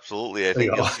 Oh, absolutely. I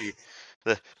think you'll see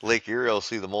the Lake Erie will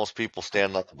see the most people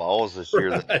standing at the bows this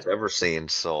year that it's ever seen.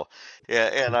 So, yeah,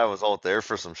 and I was out there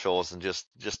for some shows and just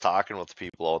talking with the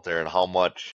people out there and how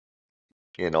much,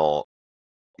 you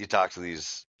talk to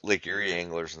these Lake Erie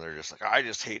anglers and they're just like, I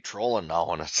just hate trolling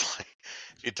now. And it's like,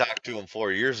 if you talked to them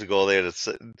 4 years ago, they'd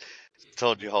have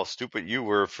told you how stupid you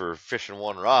were for fishing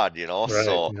one rod, Right,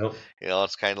 So, yep.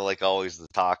 it's kind of like always the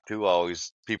talk too.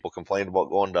 Always people complained about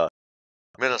going to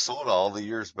Minnesota all the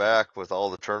years back with all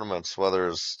the tournaments, whether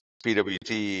it's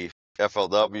PWT,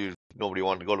 FLW. Nobody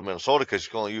wanted to go to Minnesota because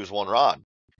you can only use one rod.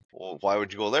 Well, why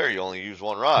would you go there? You only use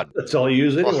one rod. That's all you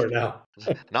use anywhere now.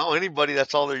 Now anybody,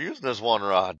 that's all they're using is one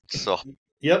rod. So.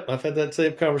 Yep, I've had that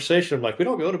same conversation. I'm like, we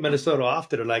don't go to Minnesota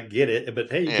often, and I get it, but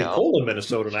hey, you can pull in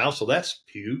Minnesota now, so that's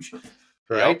huge,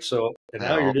 right? Yep. So, and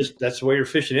now that's the way you're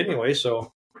fishing anyway.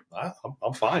 So,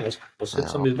 I'm fine. Let's hit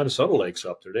some of these Minnesota lakes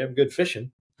up there. They have good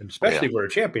fishing, and especially where a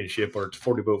championship or it's a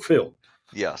 40-boat field.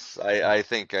 Yes, I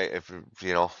think if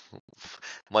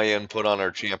my input on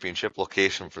our championship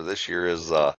location for this year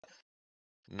is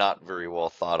not very well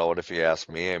thought out, if you ask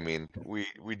me. I mean,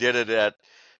 we did it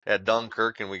at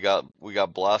Dunkirk, and we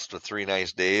got blessed with 3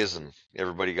 nice days, and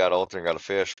everybody got out there and got a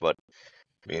fish. But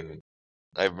I mean,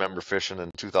 I remember fishing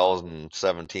in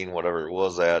 2017, whatever it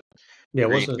was, at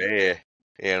Green Bay,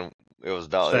 and it was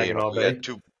down. We had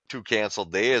two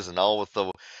canceled days, and now with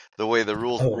the way the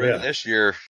rules are written this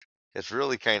year, it's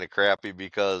really kind of crappy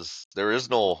because there is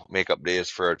no makeup days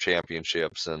for our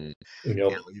championships, and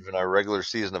even our regular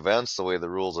season events, the way the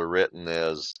rules are written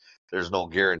is there's no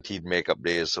guaranteed makeup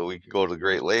days. So we could go to the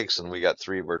Great Lakes, and we got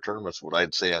 3 of our tournaments, what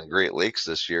I'd say on Great Lakes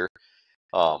this year.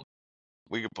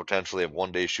 We could potentially have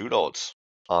 1-day shootouts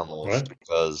on those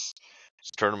because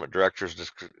it's tournament director's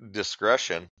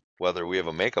discretion whether we have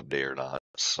a makeup day or not.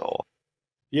 So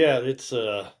yeah, it's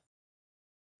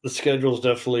the schedule is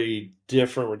definitely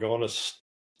different. We're going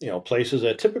to places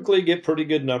that typically get pretty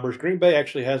good numbers. Green Bay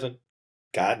actually hasn't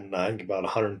gotten, I think, about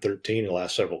 113 in the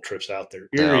last several trips out there.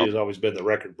 Erie has always been the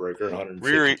record breaker,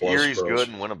 150 plus. Erie's good,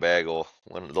 and Winnebago.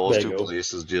 Those two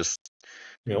places just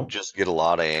get a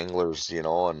lot of anglers,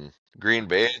 and Green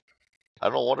Bay, I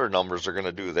don't know what our numbers are going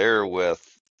to do there with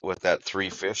that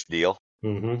 3 fish deal.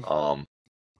 Mm-hmm.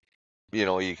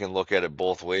 You can look at it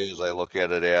both ways. I look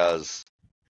at it as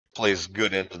plays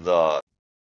good into the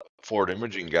Ford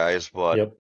Imaging guys,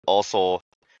 but also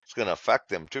it's going to affect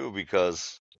them too,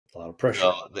 because a lot of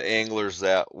pressure. The anglers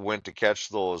that went to catch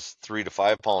those 3 to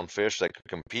 5 pound fish that could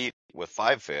compete with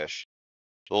 5 fish,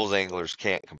 those anglers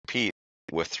can't compete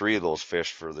with 3 of those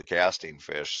fish for the casting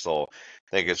fish. So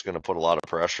I think it's going to put a lot of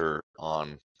pressure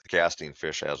on the casting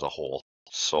fish as a whole.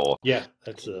 So yeah,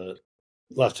 that's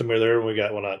last time we were there, we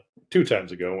got 2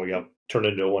 times ago, and we got turned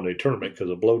into a 1-day tournament because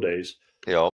of blow days.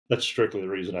 Yeah, that's strictly the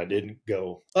reason I didn't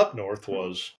go up north,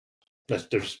 was that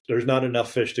there's not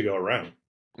enough fish to go around.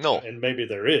 No, and maybe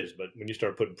there is, but when you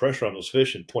start putting pressure on those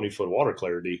fish in 20-foot water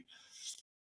clarity,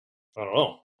 I don't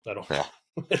know. Yeah.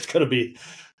 It's going to be,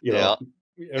 and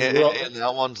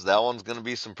that one's going to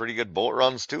be some pretty good boat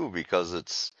runs too, because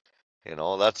it's,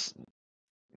 that's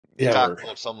talk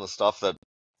about some of the stuff that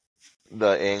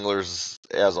the anglers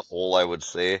as a whole, I would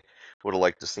say, would have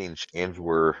liked to seen change,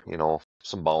 where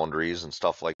some boundaries and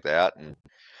stuff like that. And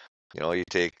you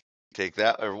take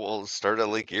that, or we'll start at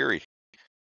Lake Erie,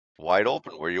 wide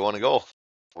open. Where you want to go?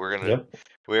 Yep.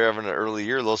 We're having an early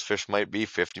year. Those fish might be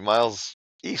 50 miles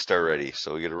east already,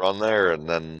 so we get to run there, and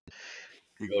then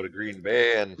you go to Green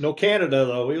Bay, and No Canada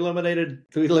though. We eliminated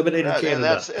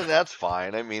Canada. and that's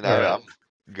fine. I mean, All right.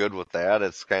 I'm good with that.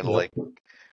 It's Yep.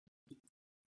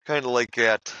 kind of like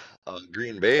at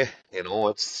Green Bay.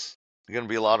 It's going to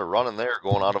be a lot of running there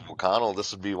going out of Wakano.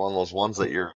 This would be one of those ones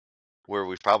that where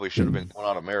we probably should have been going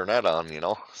out of Marinette on.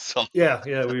 So Yeah,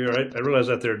 yeah, we were. I realized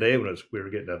that the other day when we were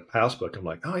getting a house book. I'm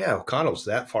like, oh yeah, O'Connell's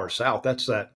that far south. That's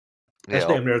yeah,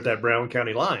 damn near at that Brown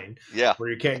County line yeah, where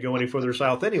you can't go any further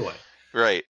south anyway.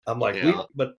 right, I'm like, yeah,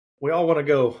 but we all want to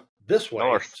go this way,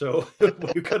 north, so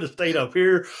we could have stayed up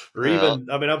here, or yeah, even.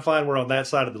 I mean, I'm fine. We're on that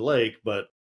side of the lake, but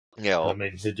yeah, I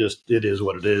mean, it is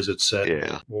what it is. It's set.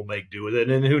 yeah. We'll make do with it,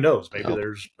 and who knows? Maybe Yeah.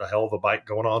 there's a hell of a bite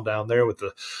going on down there with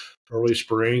the early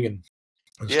spring and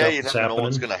Yeah, stuff you that's never know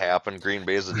what's happening. going to happen. Green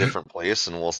Bay is a different place,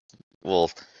 and we'll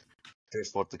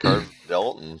taste what the cards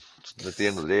dealt, and at the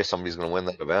end of the day, somebody's going to win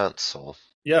that event. So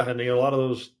Yeah, and a lot of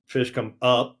those fish come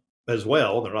up as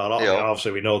well. They're not all. I mean, yeah,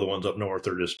 obviously, we know the ones up north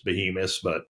are just behemoths,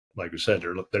 but like we said,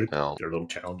 they're yeah, a little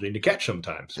challenging to catch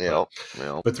sometimes. yeah,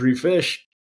 yeah. But three fish,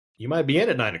 you might be in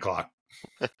at 9 o'clock.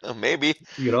 Maybe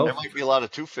You there know, might be a lot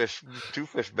of two fish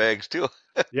bags too.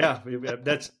 yeah,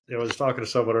 that's. I was talking to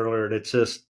someone earlier, and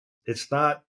it's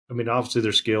not. I mean, obviously,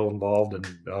 there's skill involved, and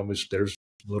obviously, there's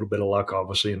a little bit of luck,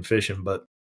 obviously, in fishing. But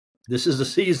this is the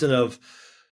season of,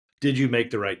 did you make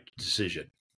the right decision?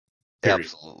 Period.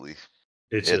 Absolutely,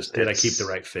 It's just, did I keep the it's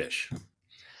right fish?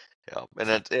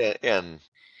 yeah, and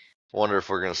wonder if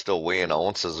we're going to still weigh in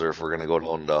ounces or if we're going to go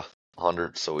down to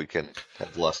hundreds so we can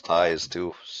have less ties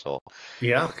too. So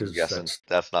Yeah, I'm because guessing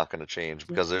that's not going to change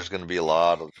because there's going to be a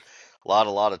lot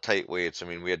of tight weights. I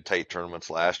mean, we had tight tournaments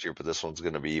last year, but this one's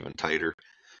going to be even tighter.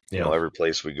 yeah, Every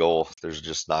place we go, there's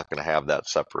just not going to have that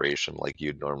separation like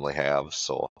you'd normally have.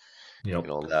 So, you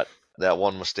that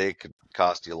one mistake could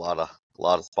cost you a lot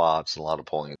of spots and a lot of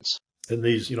points. and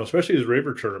these, especially these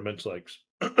river tournaments like,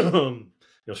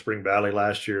 Spring Valley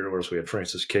last year. Of course, we had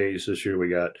Francis Case. This year we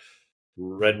got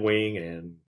Red Wing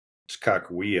and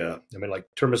Kakawea. I mean, like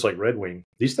tournaments like Red Wing,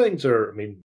 these things are, I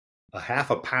mean, a half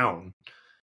a pound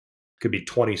could be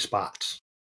 20 spots.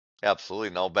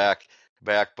 Absolutely. Now back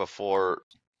before,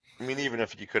 I mean, even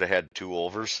if you could have had two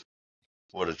overs,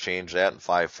 would have changed that, and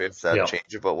 5 fish that'd Yeah.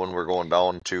 change it. But when we're going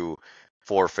down to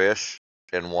 4 fish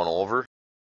and one over,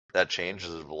 that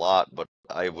changes it a lot. But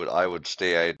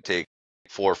I'd take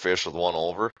 4 fish with one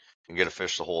over and get a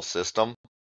fish the whole system,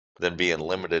 than being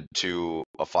limited to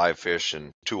a 5 fish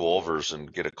and two overs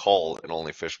and get a call and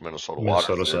only fish Minnesota waters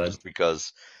Minnesota there, side. just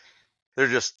because they're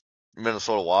just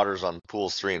Minnesota waters on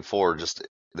pools 3 and 4. Just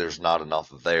there's not enough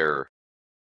there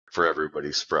for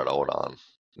everybody spread out on.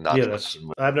 Not Yeah, to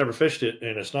mention, I've never fished it,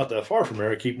 and it's not that far from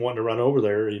there. I keep wanting to run over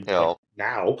there. Like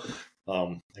now,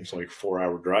 it's like a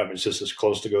 4-hour drive. It's just as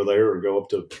close to go there or go up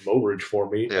to Mobridge for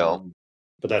me.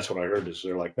 But that's what I heard is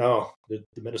they're like, no, the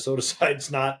Minnesota side's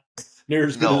not near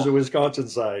as good as the Wisconsin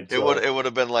side. It would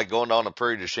have been like going down to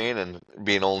Prairie du Chien and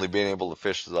being able to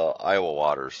fish the Iowa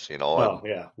waters, Oh,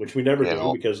 yeah, which we never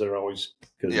do because they're always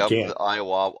because you can't. The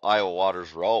Iowa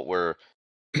waters route where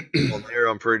there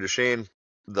on Prairie du Chien,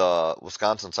 the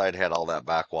Wisconsin side had all that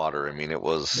backwater. I mean, it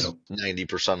was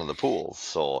 90% of the pools,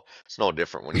 so it's no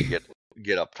different when you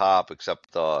get up top. Except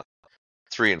the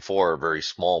 3 and 4 are very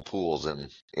small pools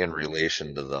in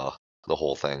relation to the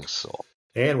whole thing. So.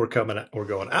 And we're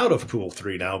going out of pool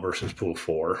 3 now versus pool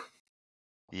 4.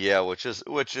 Yeah, which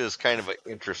is kind of an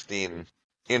interesting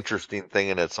thing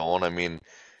in its own. I mean,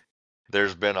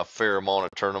 there's been a fair amount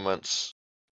of tournaments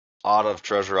out of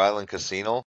Treasure Island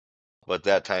Casino, but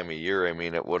that time of year, I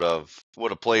mean, it would have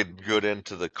played good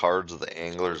into the cards of the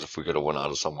anglers if we could have went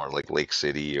out of somewhere like Lake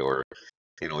City or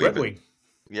Red Wing.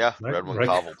 Yeah, Red Wing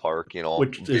Cobble Park,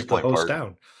 which is the host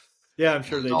town. Yeah, I'm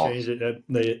sure they changed it.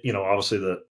 They, obviously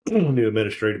the new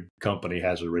administrative company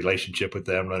has a relationship with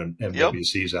them and maybe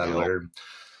sees out of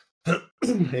there.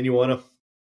 And you want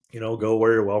to, go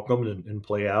where you're welcome and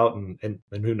play out and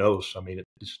who knows? I mean,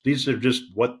 these are just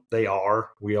what they are.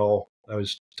 I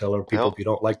always tell our people, if you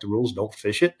don't like the rules, don't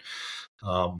fish it.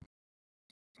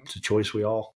 It's a choice we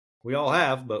all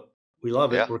have, but we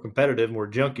love it. Yeah. We're competitive and we're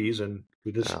junkies, and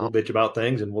we'll bitch about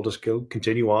things, and we'll just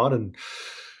continue on,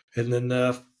 and then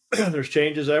there's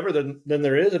changes ever, then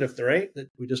there is, and if there ain't,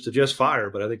 we just adjust fire.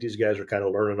 But I think these guys are kind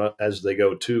of learning as they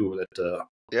go too.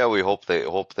 That we hope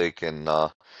they can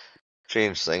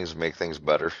change things and make things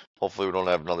better. Hopefully, we don't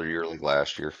have another year like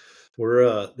last year.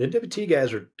 We're the NWT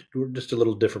guys we're just a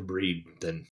little different breed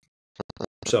than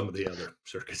some of the other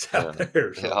circuits out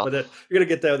there. So, Yeah. but you're going to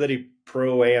get that with any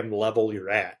pro-am level you're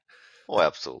at. Oh,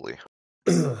 absolutely.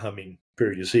 I mean,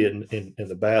 period. You see it in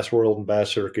the bass world and bass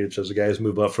circuits as the guys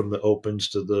move up from the opens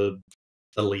to the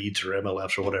elites or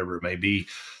MLFs or whatever it may be.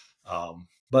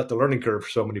 But the learning curve for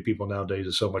so many people nowadays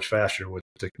is so much faster with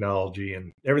technology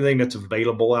and everything that's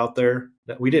available out there.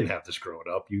 That we didn't have this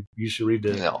growing up. You used to read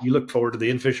you look forward to the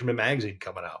In Fisherman magazine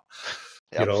coming out,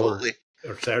 Absolutely.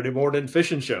 or Saturday morning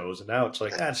fishing shows. And now it's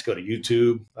like, let's go to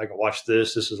YouTube. I can watch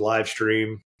this. This is live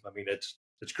stream. I mean, it's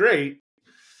great,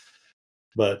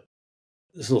 but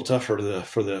it's a little tough for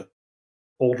the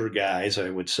older guys, I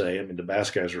would say. I mean, the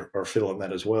bass guys are feeling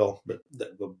that as well. But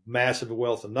the massive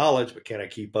wealth of knowledge, but can I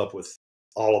keep up with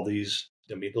all of these?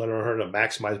 I mean, learn how to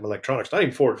maximize my electronics, not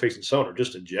even forward-facing sonar,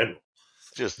 just in general.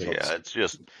 It's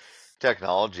just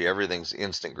technology. Everything's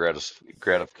instant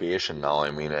gratification now.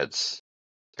 I mean, it's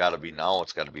got to be now.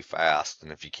 It's got to be fast.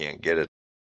 And if you can't get it,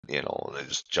 they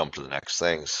just jump to the next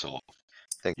thing. So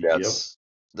I think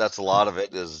that's a lot of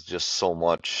it is just so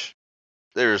much.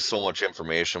 There's so much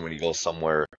information when you go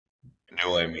somewhere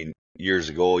new. I mean, years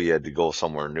ago you had to go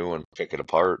somewhere new and pick it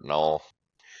apart. Now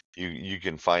you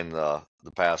can find the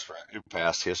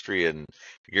past history, and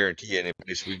I guarantee any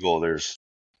place we go, there's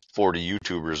 40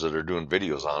 YouTubers that are doing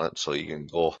videos on it, so you can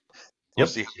go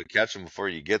see how to catch them before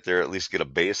you get there. At least get a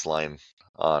baseline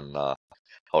on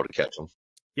how to catch them.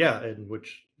 Yeah, and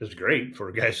which is great for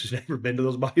guys who's never been to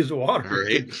those bodies of water.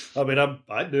 Right. I mean,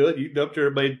 I do it. You go up to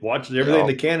everybody, watches everything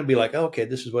they can, and be like, okay,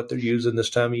 this is what they're using this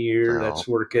time of year. That's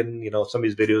working. Some of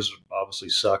these videos obviously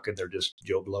suck, and they're just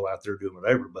Joe Blow out there doing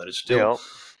whatever. But it's still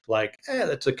like,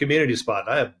 that's a community spot.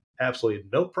 I have absolutely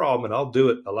no problem, and I'll do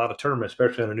it. A lot of tournaments,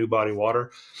 especially on a new body of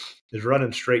water, is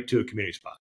running straight to a community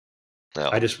spot.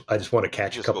 I just want to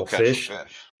catch a couple fish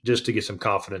just to get some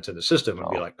confidence in the system and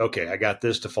be like, okay, I got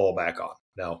this to fall back on.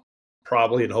 Now,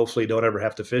 probably and hopefully don't ever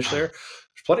have to fish there.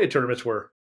 There's plenty of tournaments where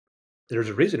there's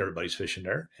a reason everybody's fishing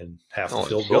there, and half the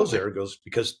field goes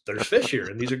because there's fish here,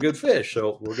 and these are good fish.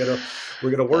 So we're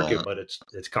gonna work it, but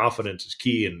it's confidence is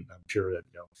key, and I'm sure that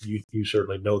you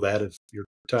certainly know that if your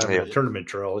time in a tournament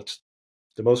trail, it's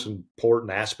the most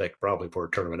important aspect probably for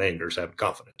a tournament angler is having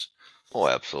confidence. Oh,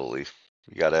 absolutely.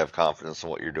 You got to have confidence in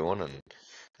what you're doing, and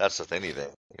that's with anything.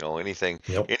 Any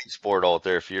sport out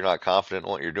there. If you're not confident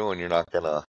in what you're doing, you're not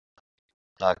gonna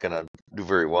do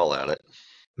very well at it.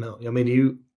 No, I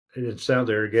mean it's out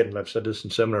there again, and I've said this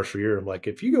in seminars for years. I'm like,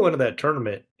 if you go into that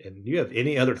tournament and you have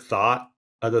any other thought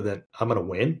other than I'm going to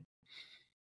win,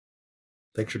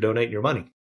 thanks for donating your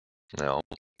money. No,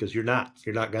 because you're not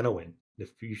going to win.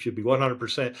 If you should be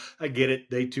 100%, I get it.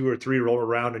 Day 2 or 3 roll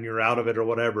around and you're out of it or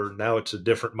whatever. Now it's a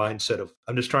different mindset of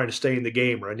I'm just trying to stay in the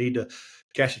game, or I need to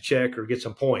cash a check or get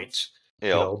some points.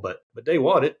 But day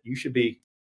 1, you should be.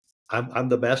 I'm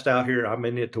the best out here. I'm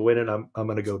in it to win it. I'm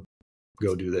going to go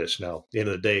do this. Now, at the end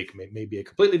of the day, it may be a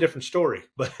completely different story.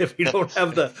 But if you don't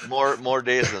have the more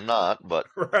days than not, but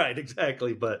right,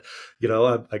 exactly. But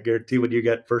I guarantee when you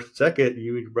got first and second,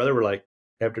 you and your brother were like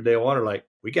after day 1 are like,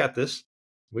 we got this.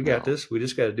 We got this. We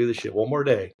just got to do this shit one more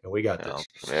day, and we got this.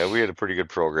 Yeah, we had a pretty good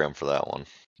program for that one.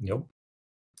 You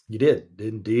did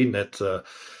indeed, and that's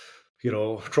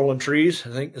trolling trees.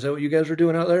 I think is that what you guys are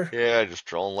doing out there? Yeah, just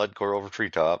trolling lead core over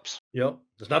treetops. Yep,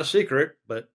 it's not a secret,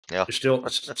 but it's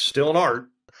still an art.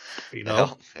 You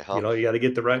got to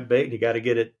get the right bait, and you got to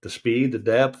get it the speed, the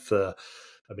depth. I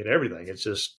mean, everything. It's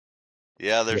just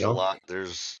there's a lot.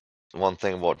 There's one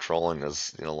thing about trolling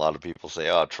is a lot of people say,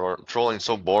 "Oh, trolling's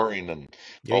so boring," and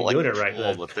you ain't doing it right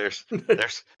then. But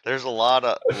there's a lot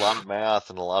of math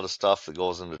and a lot of stuff that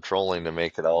goes into trolling to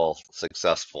make it all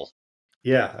successful.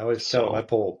 Yeah, I always tell them I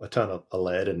pull a ton of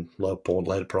lead and love pulling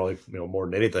lead probably more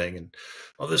than anything. And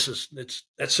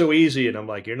that's so easy, and I'm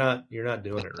like, you're not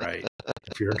doing it right.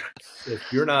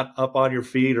 if you're not up on your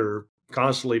feet or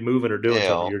constantly moving or doing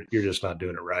something, you're just not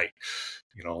doing it right.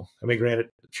 I mean, granted,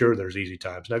 sure, there's easy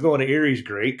times. Now going to Erie's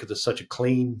great because it's such a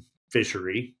clean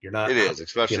fishery. You're not. It is,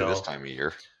 especially this time of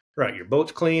year. Right, your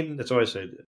boat's clean. That's what I say.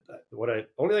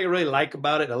 Only thing I really like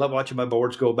about it, I love watching my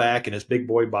boards go back and it's big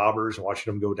boy bobbers and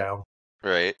watching them go down.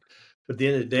 Right. But at the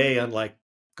end of the day, unlike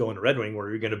going to Red Wing, where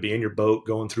you're going to be in your boat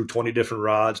going through 20 different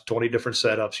rods, 20 different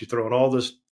setups, you're throwing all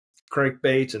this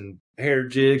crankbaits and hair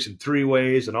jigs and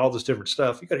 3-ways and all this different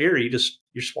stuff. You got Erie,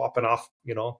 you're swapping off,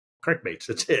 crankbaits.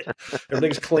 That's it.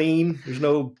 Everything's clean. There's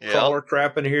no crawler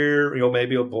crap in here.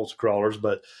 Maybe a bolt crawlers,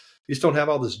 but you just don't have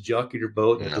all this junk in your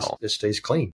boat, and it stays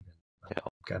clean. I'm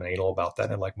kind of anal about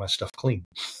that. I like my stuff clean.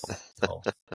 So,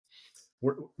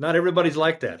 not everybody's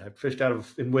like that. I've fished out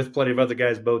of and with plenty of other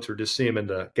guys' boats, or just see them in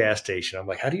the gas station. I'm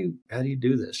like, how do you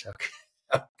do this?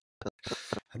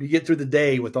 how do you get through the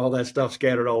day with all that stuff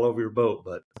scattered all over your boat?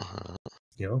 But Uh,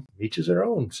 each is their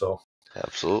own. So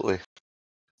absolutely.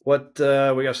 what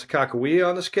we got Sakakawea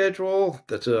on the schedule.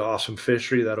 That's an awesome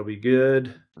fishery. That'll be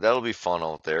good. That'll be fun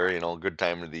out there. Good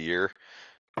time of the year.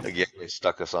 Again, they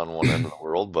stuck us on one end of the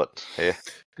world, but hey,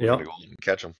 we're Yep. gonna go and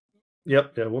catch them.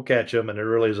 Yep. Yeah, we'll catch them, and it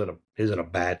really isn't a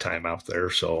bad time out there.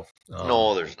 So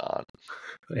No, there's not.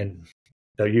 and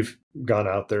now you've gone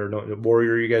out there.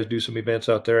 Warrior, you guys do some events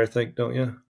out there, I think, don't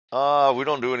you? We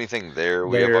don't do anything there.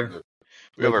 We have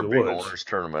There, Lake our of the big Woods. owners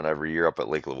tournament every year up at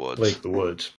Lake of the Woods. Lake of the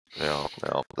Woods. Yeah,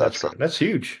 That's great. That's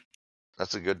huge.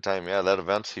 That's a good time. Yeah, that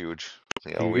event's huge.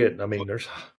 You We get. I mean, there's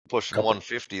pushing couple.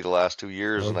 150 the last 2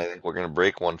 years, and I think we're gonna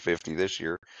break 150 this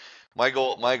year. My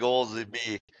goal is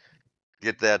to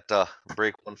get that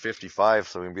break 155,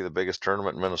 so we can be the biggest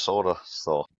tournament in Minnesota.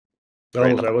 So right Oh,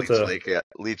 is now that what the?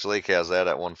 Leech Lake has that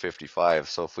at 155.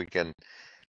 So if we can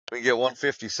get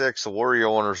 156, the Warrior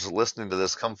owners listening to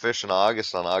this, come fish in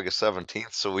August on August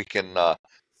 17th, so we can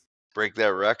break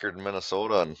that record in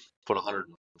Minnesota and put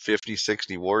 150,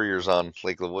 60 Warriors on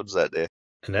Lake of the Woods that day.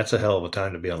 And that's a hell of a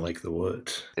time to be on Lake of the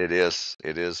Woods. It is.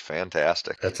 It is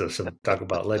fantastic. That's some talk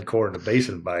about lead core and a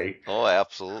basin bite. Oh,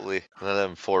 absolutely. And then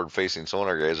them forward-facing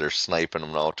sonar guys are sniping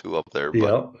them now too up there.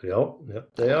 But yep,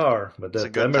 they are. But it's a I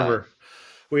good remember time.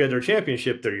 we had their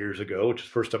championship there years ago, which is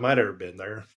the first time I'd ever been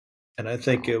there. And I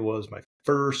think it was my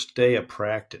first day of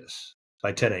practice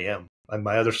by 10 a.m. And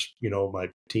my other, my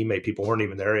teammate people weren't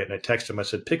even there yet. And I texted them. I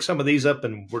said, pick some of these up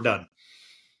and we're done.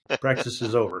 Practice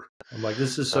is over. I'm like,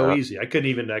 this is so easy. I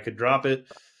could drop it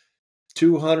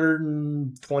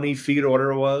 220 feet or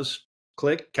whatever it was.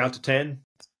 Click, count to 10,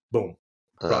 boom.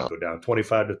 Rod go down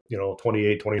 25 to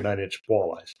 28, 29-inch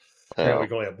walleyes. Apparently,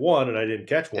 we only have one, and I didn't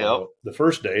catch one the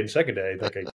first day. And the second day, I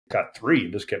think I got three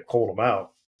and just kept pulling them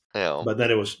out. But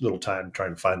then it was a little time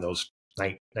trying to find those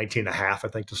 19 and a half, I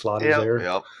think the slot is there.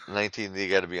 Yep. 19, you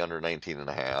got to be under 19 and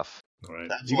a half. Right.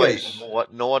 That's why,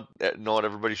 know what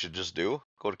everybody should just do?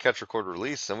 Go to catch, record,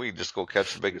 release, and we just go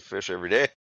catch the biggest fish every day.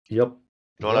 Yep.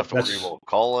 Don't have to worry about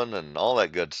calling and all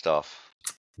that good stuff.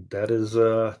 That is,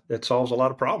 that solves a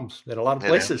lot of problems in a lot of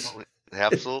places. It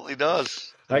absolutely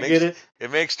does. Get it.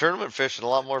 It makes tournament fishing a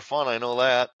lot more fun. I know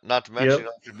that. Not to mention, you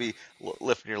don't have to be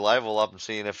lifting your live well up and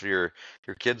seeing if your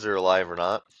kids are alive or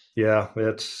not. Yeah,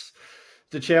 it's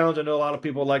the challenge. I know a lot of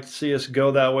people like to see us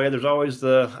go that way. There's always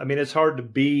it's hard to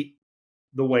beat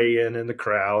the weigh-in and the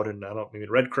crowd. And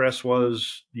Red Crest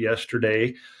was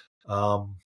yesterday. A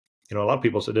lot of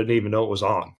people said they didn't even know it was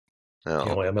on. No.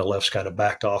 MLF's kind of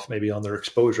backed off maybe on their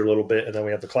exposure a little bit. And then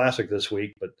we have the Classic this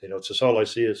week. But, it's just all I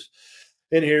see is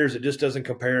in here is it just doesn't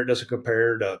compare. It doesn't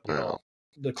compare to,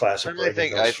 the Classic. I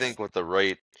think with the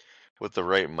right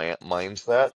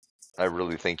mindset, I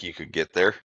really think you could get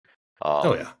there.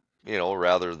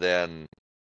 Rather than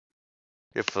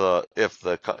if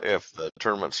the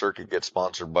tournament circuit gets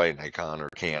sponsored by Nikon or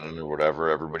Canon or whatever,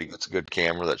 everybody gets a good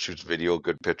camera that shoots video,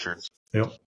 good pictures.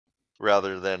 Yep.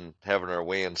 Rather than having our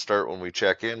weigh-in start when we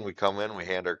check in, we come in, we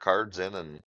hand our cards in,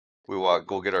 and we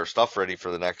go get our stuff ready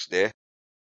for the next day.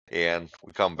 And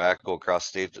we come back, go across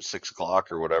stage at 6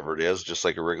 o'clock or whatever it is, just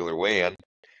like a regular weigh-in.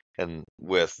 And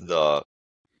with the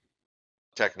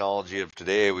technology of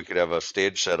today, we could have a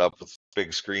stage set up with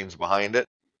big screens behind it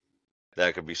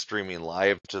that could be streaming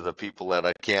live to the people that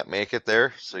can't make it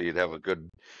there. So you'd have a good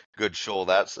show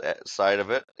that side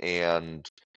of it. And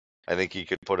I think you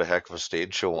could put a heck of a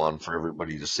stage show on for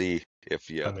everybody to see if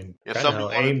somebody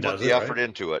wanted to put the effort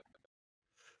into it.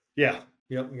 Yeah.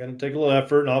 Yep. You got to take a little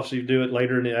effort, and obviously you do it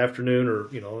later in the afternoon, or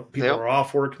people are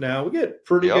off work now. We get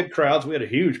pretty good crowds. We had a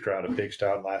huge crowd at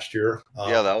Pigstown last year.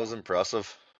 That was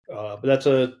impressive. But that's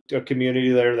a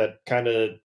community there that kind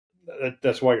of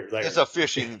that's why you're there. It's a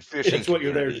fishing. It's what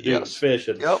you're there to do is fish,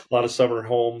 and a lot of summer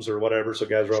homes or whatever. So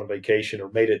guys are on vacation or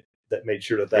made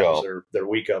sure that was their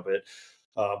week of it.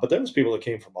 But there was people that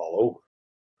came from all over.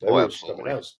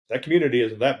 Absolutely. That community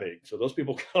isn't that big, so those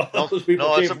people. Those people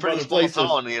came it's a pretty small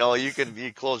town.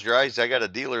 You close your eyes. I got a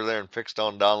dealer there in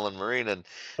Pigstown, Donlan Marine, and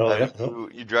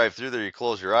you drive through there. You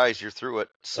close your eyes, you're through it.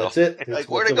 So that's it. It's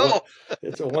where to go?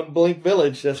 It's a one blink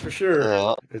village, that's for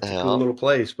sure. It's a cool little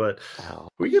place, but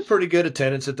we get pretty good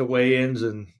attendance at the weigh-ins,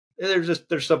 and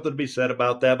there's something to be said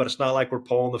about that. But it's not like we're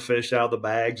pulling the fish out of the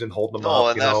bags and holding them up. No,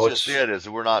 and that's just it. Is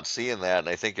we're not seeing that, and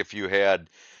I think if you had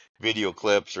video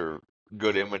clips or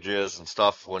good images and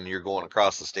stuff when you're going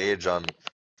across the stage on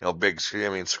big screen. I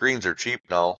mean, screens are cheap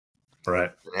now.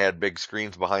 Right. They had big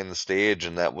screens behind the stage,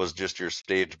 and that was just your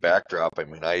stage backdrop. I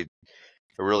mean, I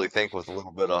really think with a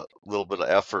little bit of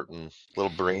effort and a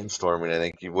little brainstorming, I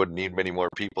think you wouldn't need many more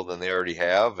people than they already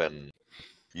have, and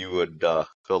you would be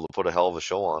able to put a hell of a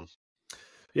show on.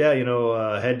 Yeah,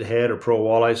 head to head or pro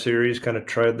walleye series kind of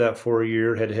tried that for a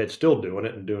year. Head to head, still doing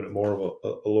it and doing it more of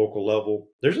a local level.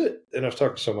 And I was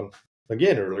talking to someone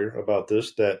again earlier about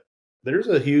this, that there's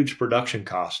a huge production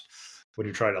cost when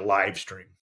you're trying to live stream,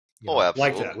 Oh, like that.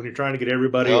 absolutely. When you're trying to get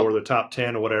everybody Yep. or the top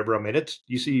 10 or whatever. I mean,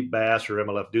 you see Bass or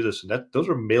MLF do this, and those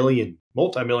are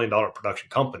multi-million dollar production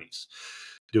companies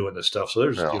doing this stuff. So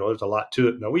Yeah. there's a lot to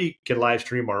it. Now we can live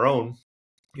stream our own,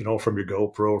 from your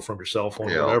GoPro or from your cell phone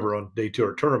or Yeah. whatever on day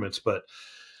tour tournaments. But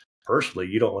personally,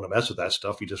 you don't want to mess with that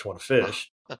stuff. You just want to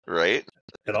fish. Right.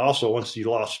 And also, once you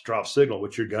lost drop signal,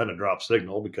 which you're going to drop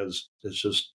signal because it's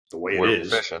just the way it We're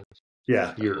is. fishing.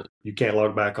 Yeah, you can't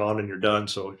log back on and you're done.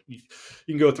 So you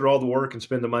can go through all the work and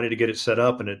spend the money to get it set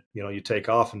up, and you take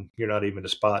off and you're not even to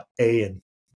spot A, and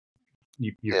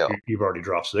you've already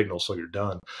dropped signal, so you're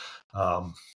done.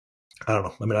 I don't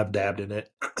know. I mean, I've dabbed in it.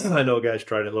 I know guys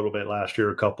tried it a little bit last year,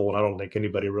 a couple, and I don't think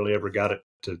anybody really ever got it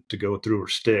to go through or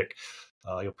stick.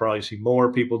 You'll probably see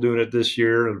more people doing it this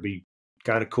year. It'll be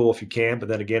kind of cool if you can. But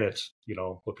then again, it's,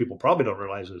 what people probably don't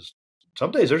realize is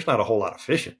some days there's not a whole lot of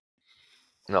fishing.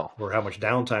 No. Or how much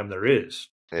downtime there is.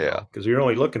 Yeah. Because you're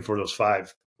only looking for those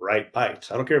 5 right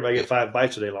bites. I don't care if I get 5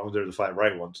 bites today, as long as they're the 5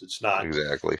 right ones. It's not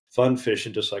exactly fun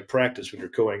fishing, just like practice when your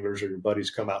co-anglers or your buddies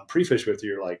come out and pre-fish with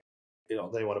you. You're like, they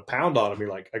want to pound on them. You're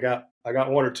like, I got 1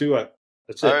 or 2.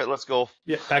 That's it. All right, let's go.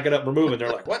 Yeah, pack it up, we're moving.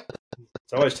 They're like, what?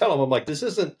 So I always tell them, I'm like, this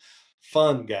isn't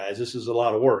fun, guys. This is a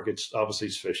lot of work. It's obviously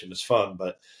fishing. It's fun,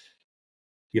 but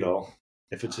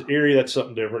if it's an area that's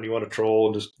something different, you want to troll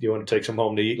and just you want to take some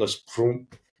home to eat.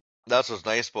 That's what's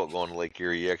nice about going to Lake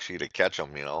Erie. You actually to catch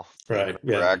them, Right?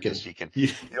 Yeah. Practice. You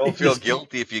don't feel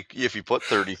guilty if you put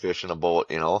 30 fish in a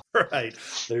boat, Right.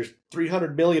 There's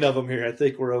 300 million of them here. I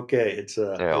think we're okay. It's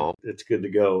it's good to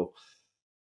go.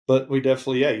 But we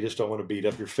definitely, you just don't want to beat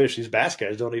up your fish. These bass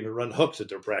guys don't even run hooks at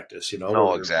their practice,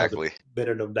 No, exactly.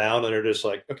 Bending them down, and they're just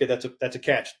like, okay, that's a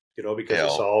catch, because they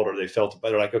saw it or they felt it. But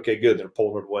they're like, okay, good. They're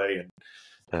pulling it away,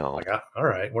 and like, all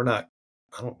right,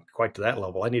 I don't quite to that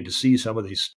level. I need to see some of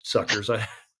these suckers. I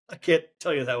can't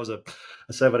tell you that was a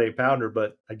 7-8 pounder,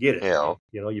 but I get it.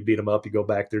 You beat them up, you go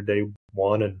back there day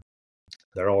 1, and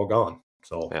they're all gone.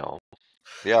 So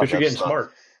yeah, fish are getting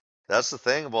smart. That's the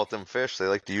thing about them fish. They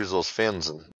like to use those fins,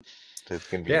 and it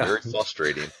can be very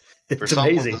frustrating. It's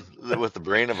amazing. With the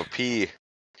brain of a pea,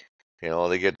 they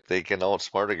can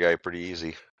outsmart a guy pretty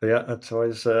easy. Yeah, that's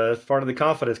always part of the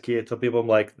confidence key. I tell people, I'm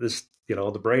like, this,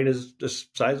 the brain is the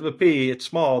size of a pea. It's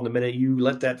small. And the minute you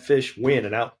let that fish win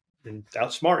and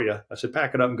outsmart you, I said,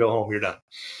 pack it up and go home. You're done.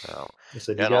 I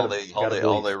said,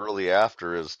 all they really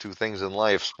after is 2 things in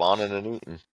life: spawning and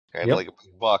eating. Kind of like a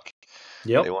big buck.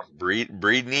 Yep. They want to breed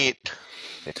and eat.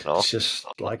 It's just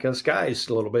like us guys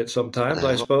a little bit sometimes,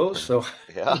 I suppose. So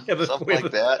something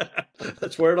like that.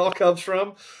 That's where it all comes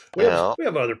from. We have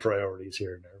other priorities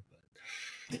here and there.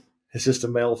 But it's just a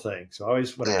male thing. So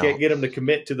when I can't get them to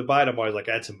commit to the bite, I'm always like,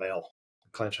 that's a male.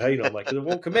 Clench, how I'm like, it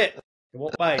won't commit. It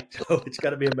won't bite. So it's got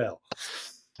to be a male.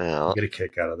 I get a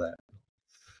kick out of that.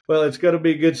 Well, it's going to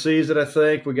be a good season, I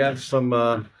think. We got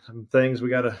some things we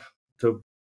got to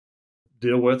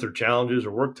deal with or challenges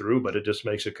or work through, but it just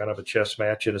makes it kind of a chess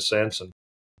match in a sense, and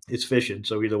it's fishing.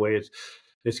 So either way,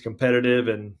 it's competitive,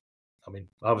 and I mean,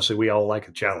 obviously we all like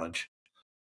a challenge.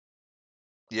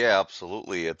 Yeah,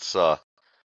 absolutely. It's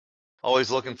always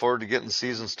looking forward to getting the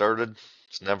season started.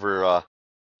 It's never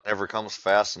comes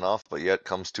fast enough, but yet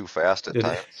comes too fast at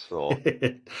times. So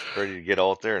ready to get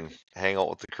out there and hang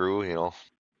out with the crew,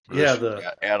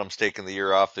 Adam's taking the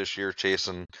year off this year,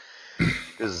 chasing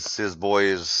his boy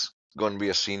is going to be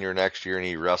a senior next year, and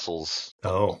he wrestles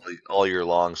all year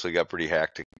long. So he got pretty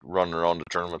hectic running around the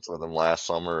tournaments with him last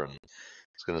summer, and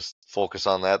he's going to focus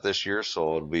on that this year.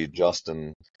 So it'll be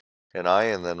Justin and I,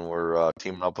 and then we're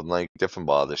teaming up with Mike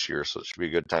Diffenbaugh this year. So it should be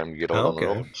a good time to get out on the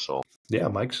road. So yeah,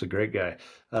 Mike's a great guy.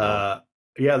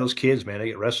 Those kids, man, they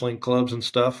get wrestling clubs and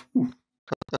stuff.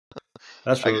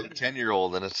 That's I got a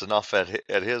 10-year-old, and it's enough at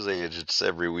his age. It's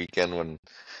every weekend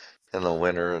in the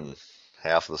winter and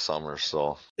half of the summer.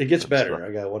 So it gets better.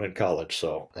 I got one in college,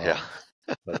 so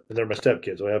but they're my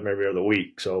stepkids. We have them every other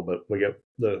week. So, but we get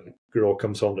the girl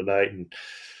comes home tonight and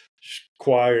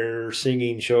choir,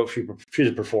 singing, show. She's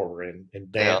a performer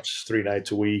and dance 3 nights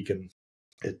a week, and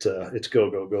it's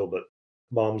go. But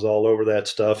mom's all over that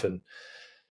stuff, and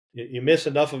you miss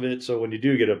enough of it. So when you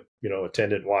do get a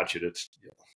attendant, watch it. It's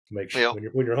when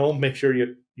you're home, make sure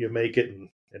you make it, and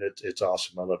it's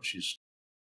awesome. I love it. She's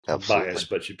biased,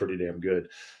 but she's pretty damn good.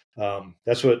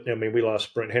 That's what I mean. We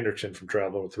lost Brent Hendrickson from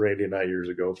traveling with Randy and I years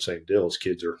ago. Same deal. His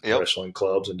kids are wrestling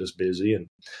clubs and just busy,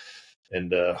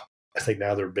 and I think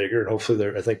now they're bigger, and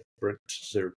hopefully I think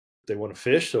they want to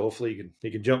fish. So hopefully he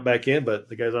can jump back in. But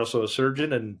the guy's also a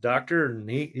surgeon and doctor, and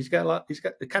he's got a lot. He's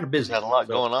got kind of busy. Got a lot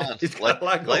So going on. he's got a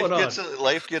lot going on.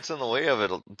 Life gets in the way of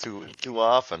it too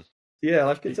often. Yeah,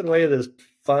 life gets in the way of this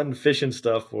fun fishing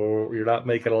stuff where you're not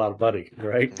making a lot of money,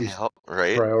 right? These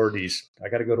right. Priorities. I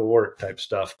got to go to work type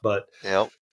stuff, but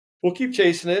we'll keep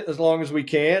chasing it as long as we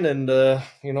can, and that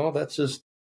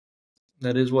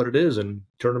is what it is. And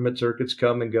tournament circuits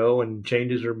come and go, and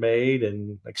changes are made.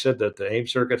 And like I said, that the AIM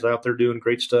circuit's out there doing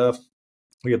great stuff.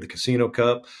 We have the Casino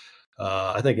Cup.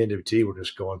 I think NWT, we're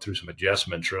just going through some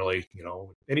adjustments, really.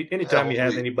 Anytime you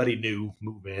have anybody new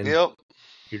move in,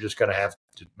 you're just going to have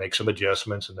to make some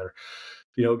adjustments, and they're,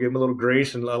 give them a little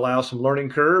grace and allow some learning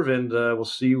curve, and we'll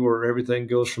see where everything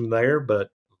goes from there.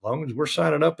 But as long as we're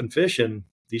signing up and fishing,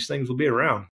 these things will be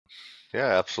around. Yeah,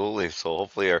 absolutely. So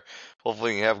hopefully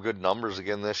we can have good numbers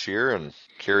again this year and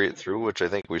carry it through, which I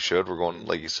think we should. We're going,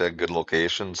 like you said, good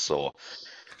locations. So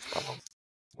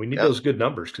we need those good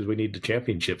numbers because we need the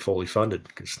championship fully funded.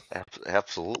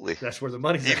 Absolutely, that's where the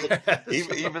money's at.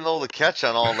 Even though the catch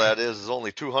on all that is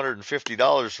only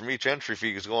 $250 from each entry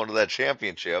fee is going to that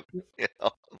championship.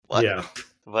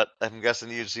 But I'm guessing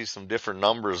you'd see some different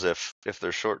numbers if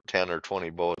they're short 10 or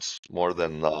 20 boats more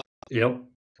than the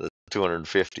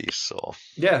 250. So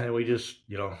and we just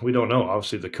we don't know.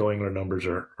 Obviously, the co-angler numbers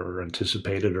are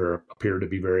anticipated or appear to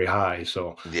be very high.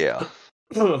 So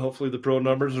hopefully the pro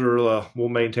numbers will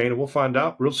maintain, and we'll find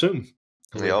out real soon.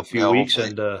 In a few weeks,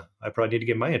 hopefully. And I probably need to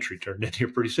get my entry turned in here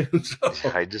pretty soon. So.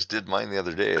 I just did mine the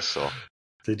other day. So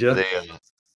did you?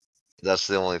 That's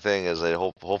the only thing is I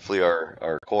hopefully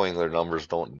our co-angler numbers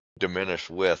don't diminish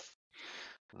with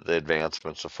the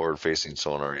advancements of forward-facing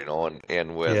sonar,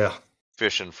 and with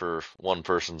fishing for one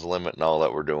person's limit now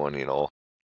that we're doing,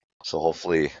 So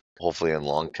hopefully in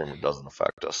long term it doesn't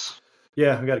affect us.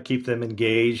 Yeah, we got to keep them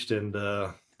engaged, and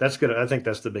that's good. I think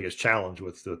that's the biggest challenge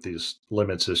with these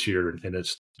limits this year, and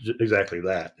it's exactly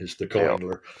that. It's the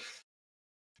co-angler.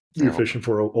 You're fishing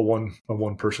for a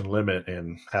one person limit,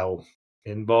 and how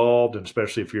involved, and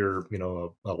especially if you're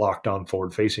a locked on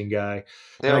forward facing guy.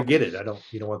 And I get it.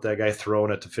 You don't want that guy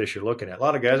throwing at the fish you're looking at. A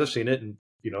lot of guys I've seen it, and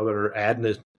they're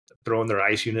adding throwing their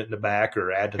ice unit in the back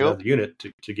or adding another unit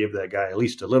to give that guy at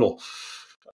least a little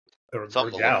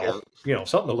something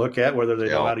to look at, whether they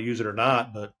know how to use it or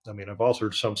not. But I mean, I've also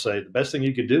heard some say the best thing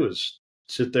you could do is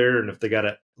sit there, and if they got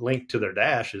a link to their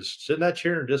dash, is sit in that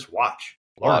chair and just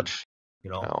learn.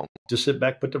 Just sit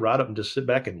back, put the rod up, and just sit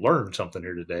back and learn something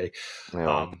here today.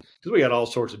 Because we got all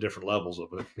sorts of different levels of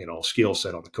skill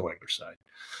set on the co-angler side.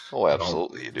 Oh,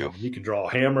 absolutely, you do. You can draw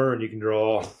a hammer, and you can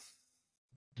draw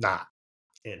knot.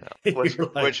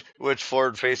 Which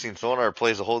forward-facing sonar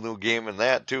plays a whole new game in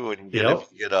that too. And you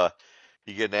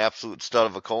get an absolute stud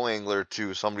of a co-angler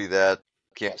to somebody that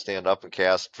can't stand up and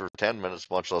cast for 10 minutes,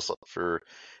 much less for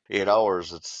 8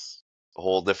 hours. It's a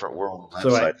whole different world on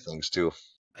that side of things too.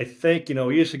 I think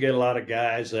we used to get a lot of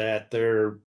guys that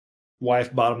their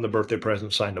wife bought them the birthday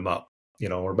present, signed them up.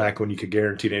 Or back when you could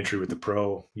guaranteed entry with the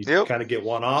pro, you kind of get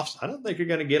one-offs. I don't think you're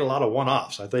going to get a lot of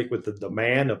one-offs. I think with the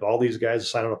demand of all these guys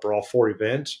signing up for all 4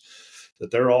 events,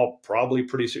 that they're all probably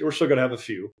pretty – we're still going to have a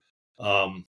few.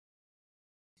 But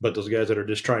those guys that are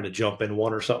just trying to jump in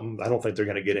one or something, I don't think they're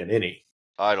going to get in any.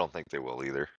 I don't think they will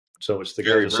either. So it's the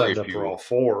guys that signed up for all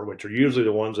 4, which are usually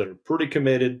the ones that are pretty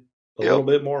committed, a little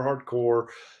bit more hardcore,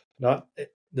 not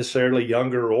necessarily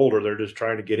younger or older. They're just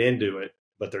trying to get into it.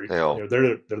 But they're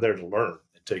there to learn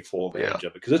and take full advantage of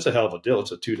it, because it's a hell of a deal.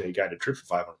 It's a 2-day guided trip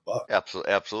for $500.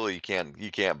 Absolutely, you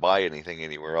can't buy anything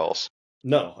anywhere else.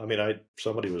 No, I mean,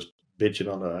 somebody was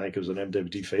bitching on I think it was an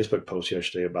MWT Facebook post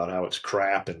yesterday about how it's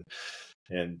crap,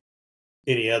 and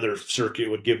any other circuit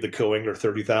would give the co-angler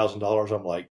 $30,000. I'm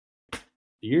like,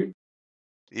 even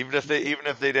if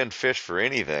they didn't fish for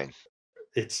anything,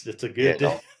 it's a good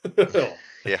deal.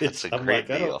 It's a great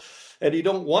deal. And you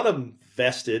don't want them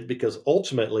vested, because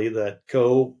ultimately that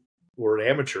or an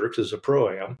amateur, because it's a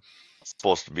pro-am,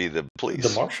 supposed to be the police.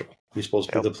 The marshal. He's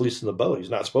supposed to be the police in the boat. He's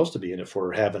not supposed to be in it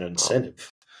for having an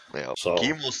incentive. So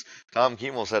Tom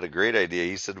Kimmel's had a great idea.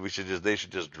 He said they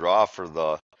should just draw for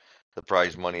the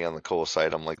prize money on the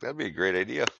co-side. I'm like, that'd be a great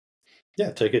idea.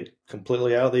 Yeah, take it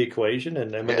completely out of the equation.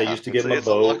 And then when they used to give them a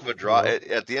boat. A luck of a draw.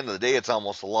 At the end of the day, it's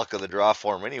almost a luck of the draw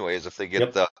for them anyways. If they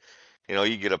get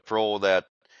you get a pro that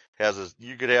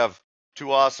you could have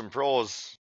 2 awesome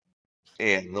pros,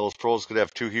 and those pros could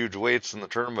have 2 huge weights in the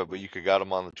tournament, but you could got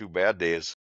them on the 2 bad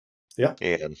days. Yeah.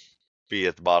 And be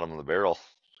at the bottom of the barrel.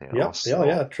 Yeah.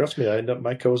 Trust me, I know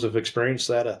my co's have experienced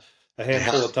that a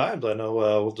handful of times. I know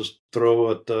we'll just throw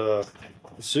at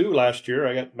Sioux last year.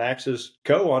 I got Max's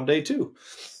co on day 2,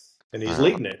 and he's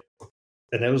leading it.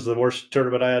 and it was the worst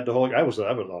tournament I had the whole. I was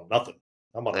on nothing.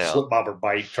 I'm on a Yeah. slip bobber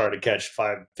bite trying to catch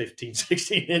 5, 15,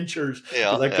 16 inchers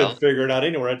Yeah. because I couldn't figure it out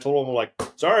anywhere. I told him, I'm like,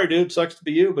 sorry, dude, sucks to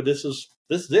be you, but this is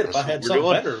it. If I had something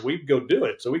better, we'd go do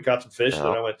it. So we caught some fish, and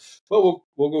I went, well,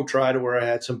 we'll go try to where I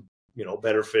had some,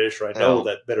 better fish, or I know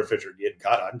that better fish are getting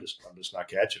caught. I'm just not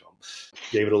catching them.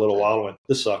 Gave it a little while and went,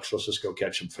 this sucks. Let's just go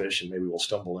catch some fish, and maybe we'll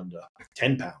stumble into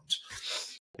 10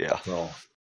 pounds. Yeah. So,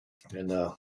 and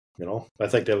I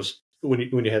think that was when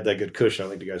you had that good cushion. I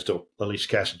think the guys still at least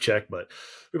cash a check. But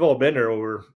we've all been there.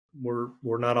 We're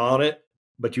not on it,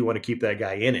 but you want to keep that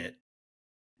guy in it.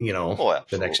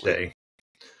 The next day.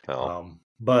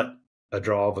 But a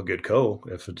draw of a good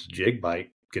if it's a jig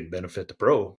bite, can benefit the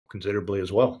pro considerably as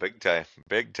well. Big time.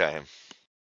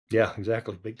 Yeah,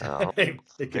 exactly. Big time.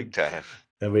 Big time.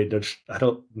 I mean, I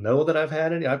don't know that I've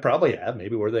had any. I probably have.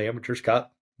 Maybe where the amateurs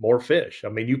caught more fish. I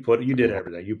mean, you did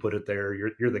everything. You put it there.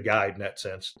 You're the guide in that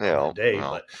sense that day.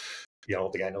 But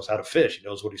the guy knows how to fish. He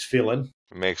knows what he's feeling.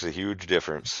 It makes a huge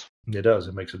difference. It does.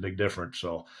 It makes a big difference.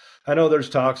 So I know there's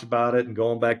talks about it and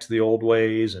going back to the old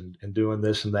ways and doing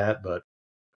this and that, but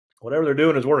whatever they're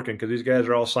doing is working because these guys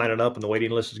are all signing up and the waiting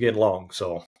list is getting long.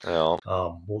 So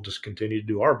we'll just continue to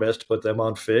do our best to put them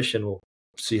on fish, and we'll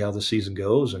see how the season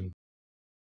goes. And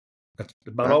that's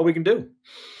about all we can do.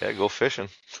 Yeah, go fishing.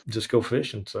 Just go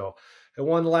fishing. So, and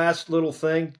one last little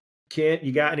thing, Kent,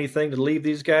 you got anything to leave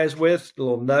these guys with? A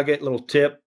little nugget, little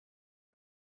tip?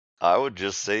 I would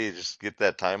just say just get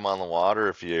that time on the water.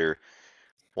 If you're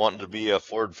wanting to be a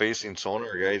forward-facing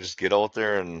sonar guy, just get out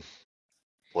there and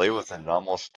play with it.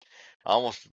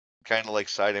 Almost kind of like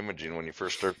side imaging. When you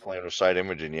first start playing with side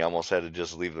imaging, you almost had to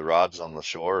just leave the rods on the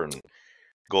shore and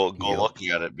go looking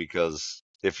at it, because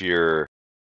if you're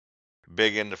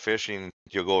big into fishing,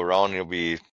 you'll go around and you'll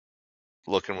be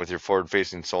looking with your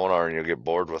forward-facing sonar and you'll get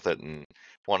bored with it and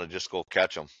want to just go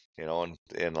catch them,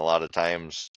 and a lot of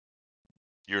times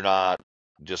you're not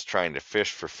just trying to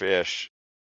fish for fish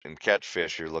and catch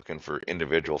fish, you're looking for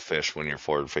individual fish when you're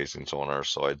forward-facing sonar.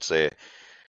 So I'd say,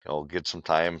 get some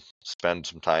time, spend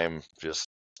some time just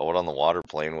out on the water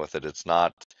playing with it. It's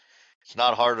not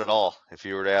hard at all. If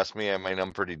you were to ask me,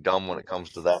 I'm pretty dumb when it comes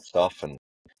to that stuff, and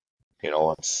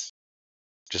it's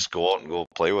just go out and go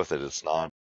play with it. It's not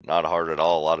hard at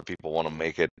all. A lot of people want to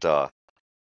make it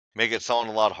sound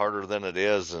a lot harder than it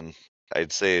is, and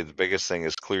I'd say the biggest thing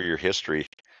is clear your history.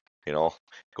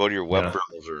 Go to your web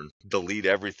browser and delete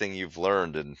everything you've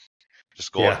learned, and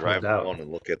just go and drive around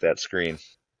and look at that screen.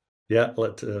 Yeah,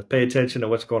 pay attention to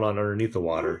what's going on underneath the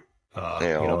water.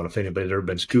 And if anybody's ever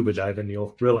been scuba diving,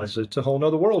 you'll realize it's a whole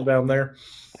nother world down there.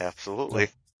 Absolutely.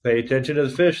 Pay attention to the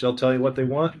fish. They'll tell you what they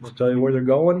want. They'll tell you where they're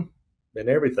going and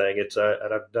everything. It's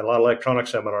and I've done a lot of electronic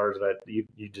seminars, and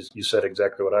you said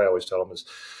exactly what I always tell them is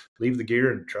leave the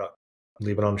gear in the truck,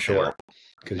 leave it on the shore,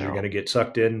 because you're going to get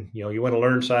sucked in. You want to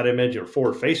learn side image or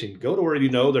forward facing, go to where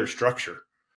there's structure,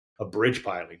 a bridge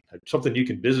piling, something you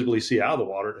can visibly see out of the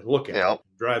water and look at it,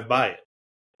 drive by it,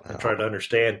 and try to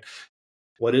understand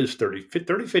what is 30,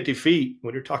 50 feet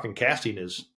when you're talking casting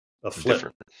is a flip.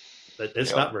 Different.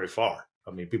 It's not very far.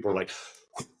 I mean, people are like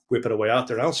whipping away out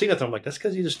there. I don't see nothing. I'm like, that's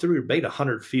because you just threw your bait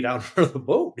 100 feet out in front of the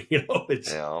boat.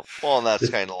 Well, and that's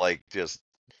kind of like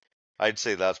I'd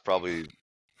say that's probably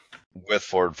with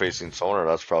forward-facing sonar.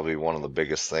 That's probably one of the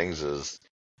biggest things is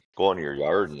go into your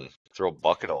yard and throw a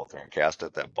bucket out there and cast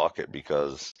at that bucket,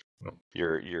 because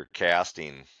your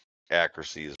casting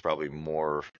accuracy is probably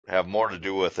have more to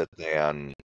do with it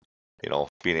than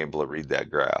being able to read that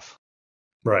graph.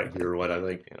 Right. You're what I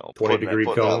think 20-degree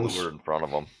cones. That lure in front of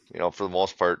them. For the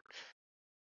most part,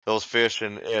 those fish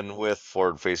and with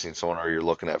forward-facing sonar, you're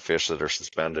looking at fish that are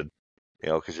suspended.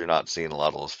 Because you're not seeing a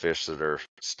lot of those fish that are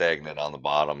stagnant on the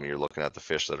bottom. You're looking at the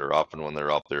fish that are up, and when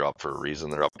they're up for a reason.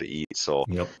 They're up to eat. So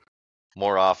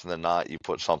more often than not, you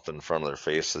put something in front of their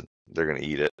face that they're going to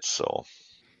eat it. So,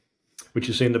 but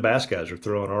you've seen the bass guys are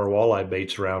throwing our walleye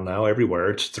baits around now everywhere.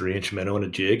 It's 3-inch minnow and a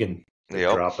jig, and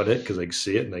they're dropping it because they can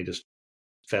see it, and they just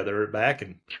feather it back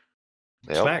and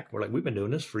smack. We're like, we've been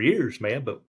doing this for years, man,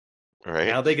 but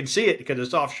now they can see it because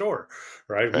it's offshore,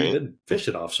 right? We didn't fish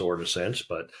it offshore in a sense,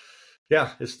 but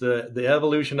yeah, it's the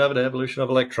evolution of it, the evolution of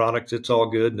electronics. It's all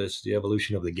good, and it's the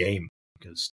evolution of the game,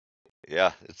 because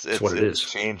it's what it is.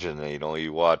 Changing.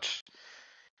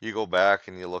 You go back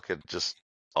and you look at just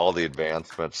all the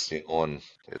advancements, and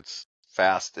it's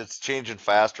fast. It's changing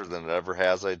faster than it ever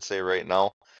has, I'd say, right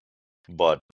now.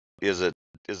 But is it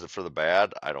for the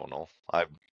bad? I don't know.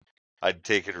 I'd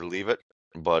take it or leave it.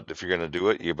 But if you're going to do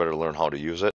it, you better learn how to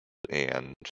use it,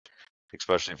 and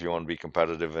especially if you want to be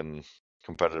competitive in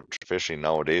competitive fishing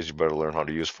nowadays, you better learn how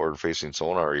to use forward-facing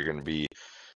sonar, or you're going to be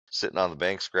sitting on the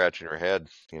bank scratching your head.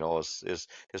 As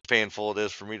painful it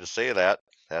is for me to say that,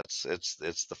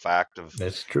 it's the fact of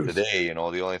That's the truth. today.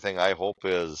 The only thing I hope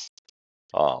is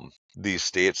these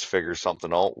states figure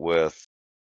something out with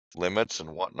limits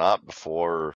and whatnot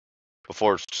before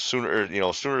sooner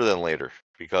than later,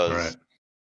 because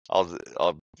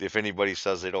Right. if anybody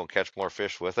says they don't catch more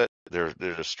fish with it, they're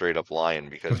just straight up lying,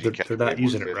 because They're not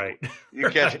using it right. You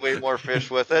catch Right. way more fish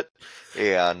with it,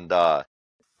 and our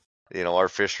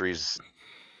fisheries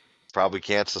probably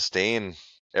can't sustain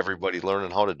everybody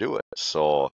learning how to do it.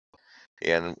 So,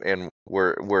 and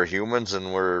we're humans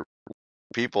and we're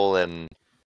people, and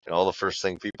the first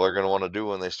thing people are going to want to do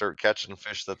when they start catching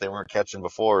fish that they weren't catching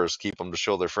before is keep them to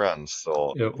show their friends.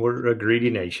 So, We're a greedy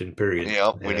nation, period.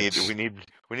 yeah, we And need it's we need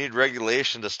we need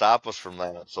regulation to stop us from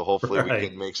that. So hopefully we right.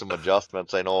 can make some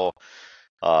adjustments. I know,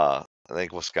 I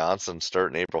think Wisconsin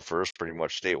starting April 1st, pretty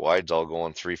much statewide, is all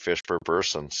going 3 fish per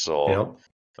person. So, Yep.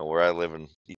 where I live in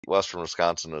western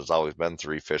Wisconsin, has always been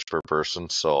 3 fish per person.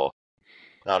 So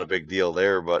not a big deal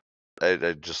there, but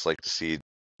I'd just like to see,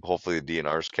 hopefully the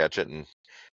DNRs catch it, and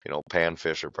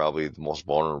panfish are probably the most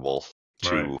vulnerable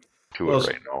Right. to Well, it it's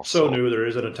right now. so So, new. There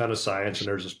isn't a ton of science, and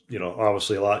there's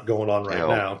obviously a lot going on right yeah,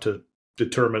 now to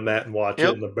determine that and watch it.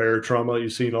 yep, And the bear trauma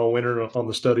you've seen all winter on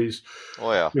the studies,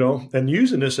 oh yeah, and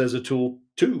using this as a tool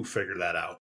to figure that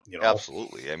out.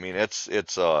 absolutely. I mean,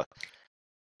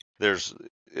 there's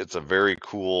it's a very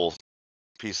cool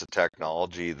piece of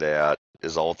technology that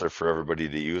is out there for everybody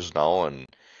to use now, and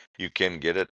you can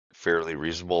get it fairly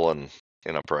reasonable and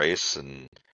in a price and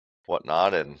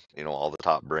whatnot. And all the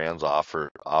top brands offer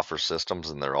systems,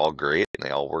 and they're all great, and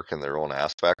they all work in their own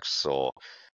aspects. So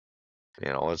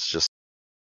it's just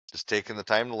taking the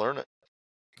time to learn it.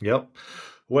 Yep.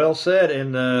 Well said.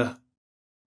 And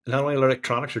not only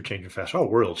electronics are changing fast, our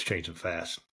world's changing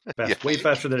fast. Yeah, Way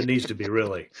faster than it needs to be,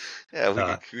 really. yeah, we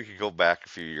Uh, could go back a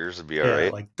few years and be all yeah,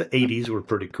 right. like the 80s were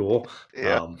pretty cool.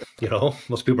 Yeah,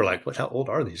 Most people are like, "What? How old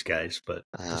are these guys?" But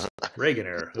just Reagan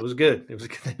era, it was good. It was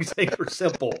things were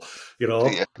simple.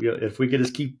 yeah, If we could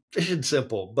just keep fishing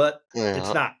simple, but it's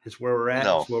yeah. not. It's where we're at.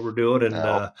 No, It's what we're doing, and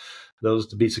no, those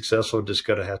to be successful just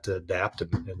got to have to adapt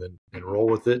and roll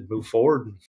with it and move forward.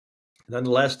 And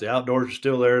nonetheless, the outdoors are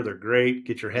still there. They're great.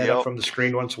 Get your head up yep. from the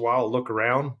screen once in a while. Look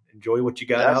around. Enjoy what you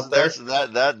got That's out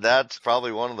there. that's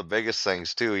probably one of the biggest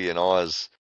things too. As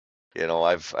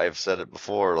I've said it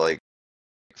before, like,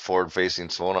 forward-facing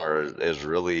sonar is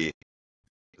really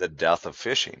the death of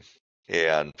fishing.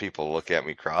 And people look at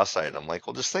me cross-eyed. I'm like,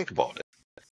 well, just think about it.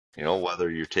 Whether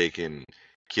you're taking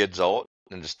kids out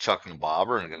and just chucking a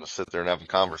bobber and going to sit there and have a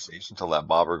conversation until that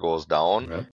bobber goes down,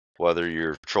 Right. whether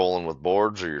you're trolling with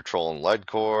boards or you're trolling lead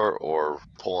core or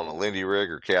pulling a lindy rig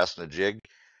or casting a jig,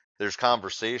 there's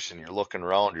conversation. You're looking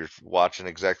around, you're watching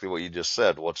exactly what you just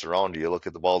said. What's around you? You look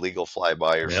at the bald eagle fly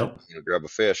by or Yep. grab a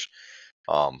fish,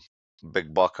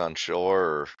 big buck on shore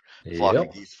or flock of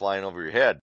Yep. geese flying over your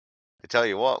head. I tell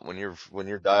you what, when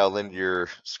you're dialed into your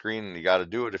screen, and you got to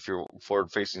do it if you're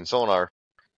forward facing sonar,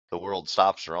 the world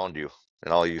stops around you,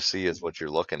 and all you see is what you're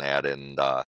looking at. And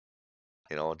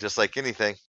just like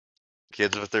anything,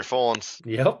 kids with their phones,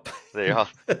 Yep. they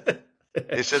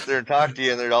they sit there and talk to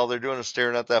you, and all they're doing is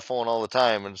staring at that phone all the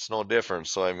time, and it's no different.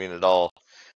 So I mean, it all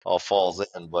falls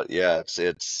in. But yeah,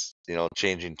 it's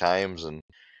changing times and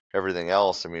everything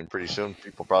else. I mean, pretty soon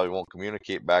people probably won't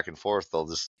communicate back and forth. They'll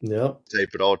just Yep. type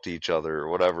it out to each other or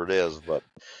whatever it is. But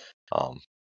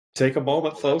Take a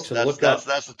moment, that's folks, and that's look that's up.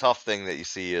 that's the tough thing that you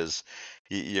see is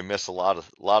you miss a lot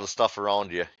of stuff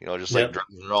around you. Just like Yep.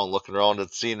 driving around, looking around at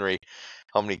the scenery.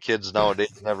 How many kids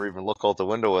nowadays never even look out the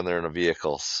window when they're in a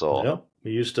vehicle? So Yep.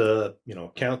 We used to,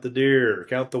 count the deer, or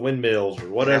count the windmills, or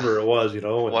yeah, whatever it was, and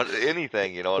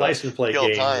anything to license plate kill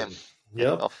games, time. and You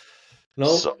yep. know? No,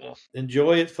 So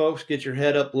enjoy it, folks. Get your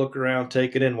head up, look around,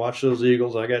 take it in, watch those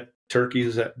eagles. I got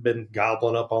turkeys that have been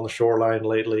gobbling up on the shoreline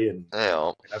lately, and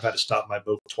I've had to stop my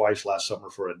boat twice last summer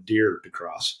for a deer to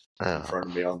cross in front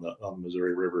of me on the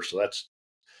Missouri River. So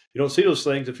you don't see those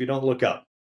things if you don't look up.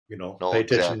 no, Pay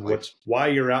attention. exactly. Why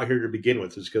you're out here to begin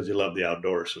with is because you love the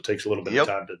outdoors. So it takes a little bit of Yep.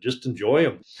 time to just enjoy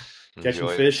them. Catching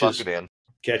Enjoy it. fish Suck is it in.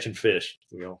 catching fish.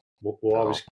 We'll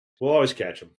No, always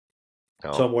catch them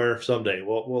no. somewhere someday.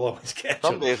 We'll always catch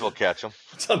Some them. days we'll catch them.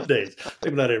 Some days,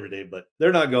 maybe not every day, but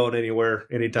they're not going anywhere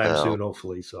anytime No, soon.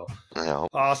 Hopefully, so. no.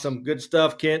 Awesome. Good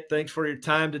stuff, Kent. Thanks for your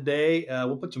time today.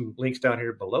 We'll put some links down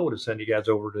here below to send you guys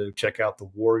over to check out the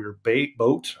Warrior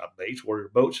Warrior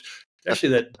Boats. Actually,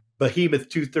 that Behemoth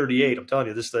 238. I'm telling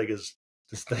you, this thing is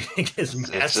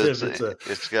massive.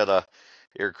 It's got a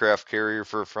aircraft carrier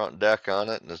for a front deck on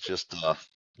it, and it's just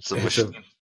it's a machine.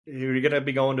 You're going to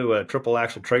be going to a triple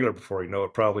axle trailer before you know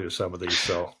it, probably with some of these.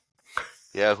 So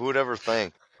Yeah, who would ever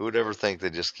think? Who would ever think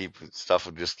that just keep stuff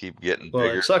would just keep getting Well,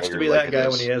 bigger it and sucks to bigger be like that it guy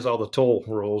when he is? has all the toll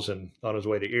rolls and on his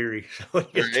way to Erie. So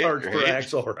he gets Right, charged per right.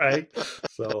 axle, right?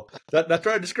 So not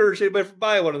trying to discourage anybody from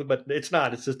buying one of them, but it's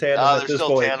not. It's just tandem Ah, at they're this still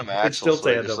point. tandem It's still axles, so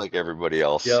they're just tandem. like everybody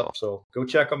else. Yep. So So go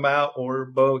check them out, order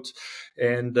boats,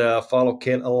 and follow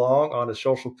Kent along on his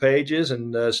social pages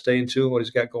and stay in tune with what he's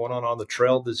got going on the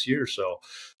trail this year. So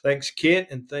thanks, Kent,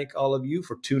 and thank all of you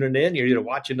for tuning in. You're either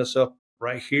watching us up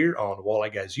right here on the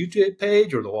Walleye Guys YouTube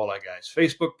page or the Walleye Guys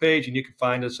Facebook page, and you can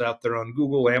find us out there on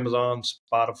Google, Amazon,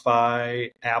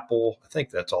 Spotify, Apple. I think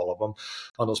that's all of them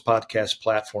on those podcast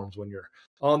platforms. When you're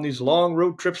on these long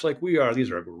road trips like we are,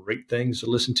 these are great things to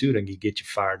listen to and get you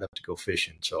fired up to go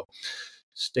fishing. So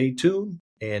stay tuned,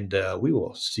 and we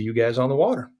will see you guys on the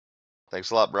water.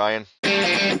 thanks a lot, Brian.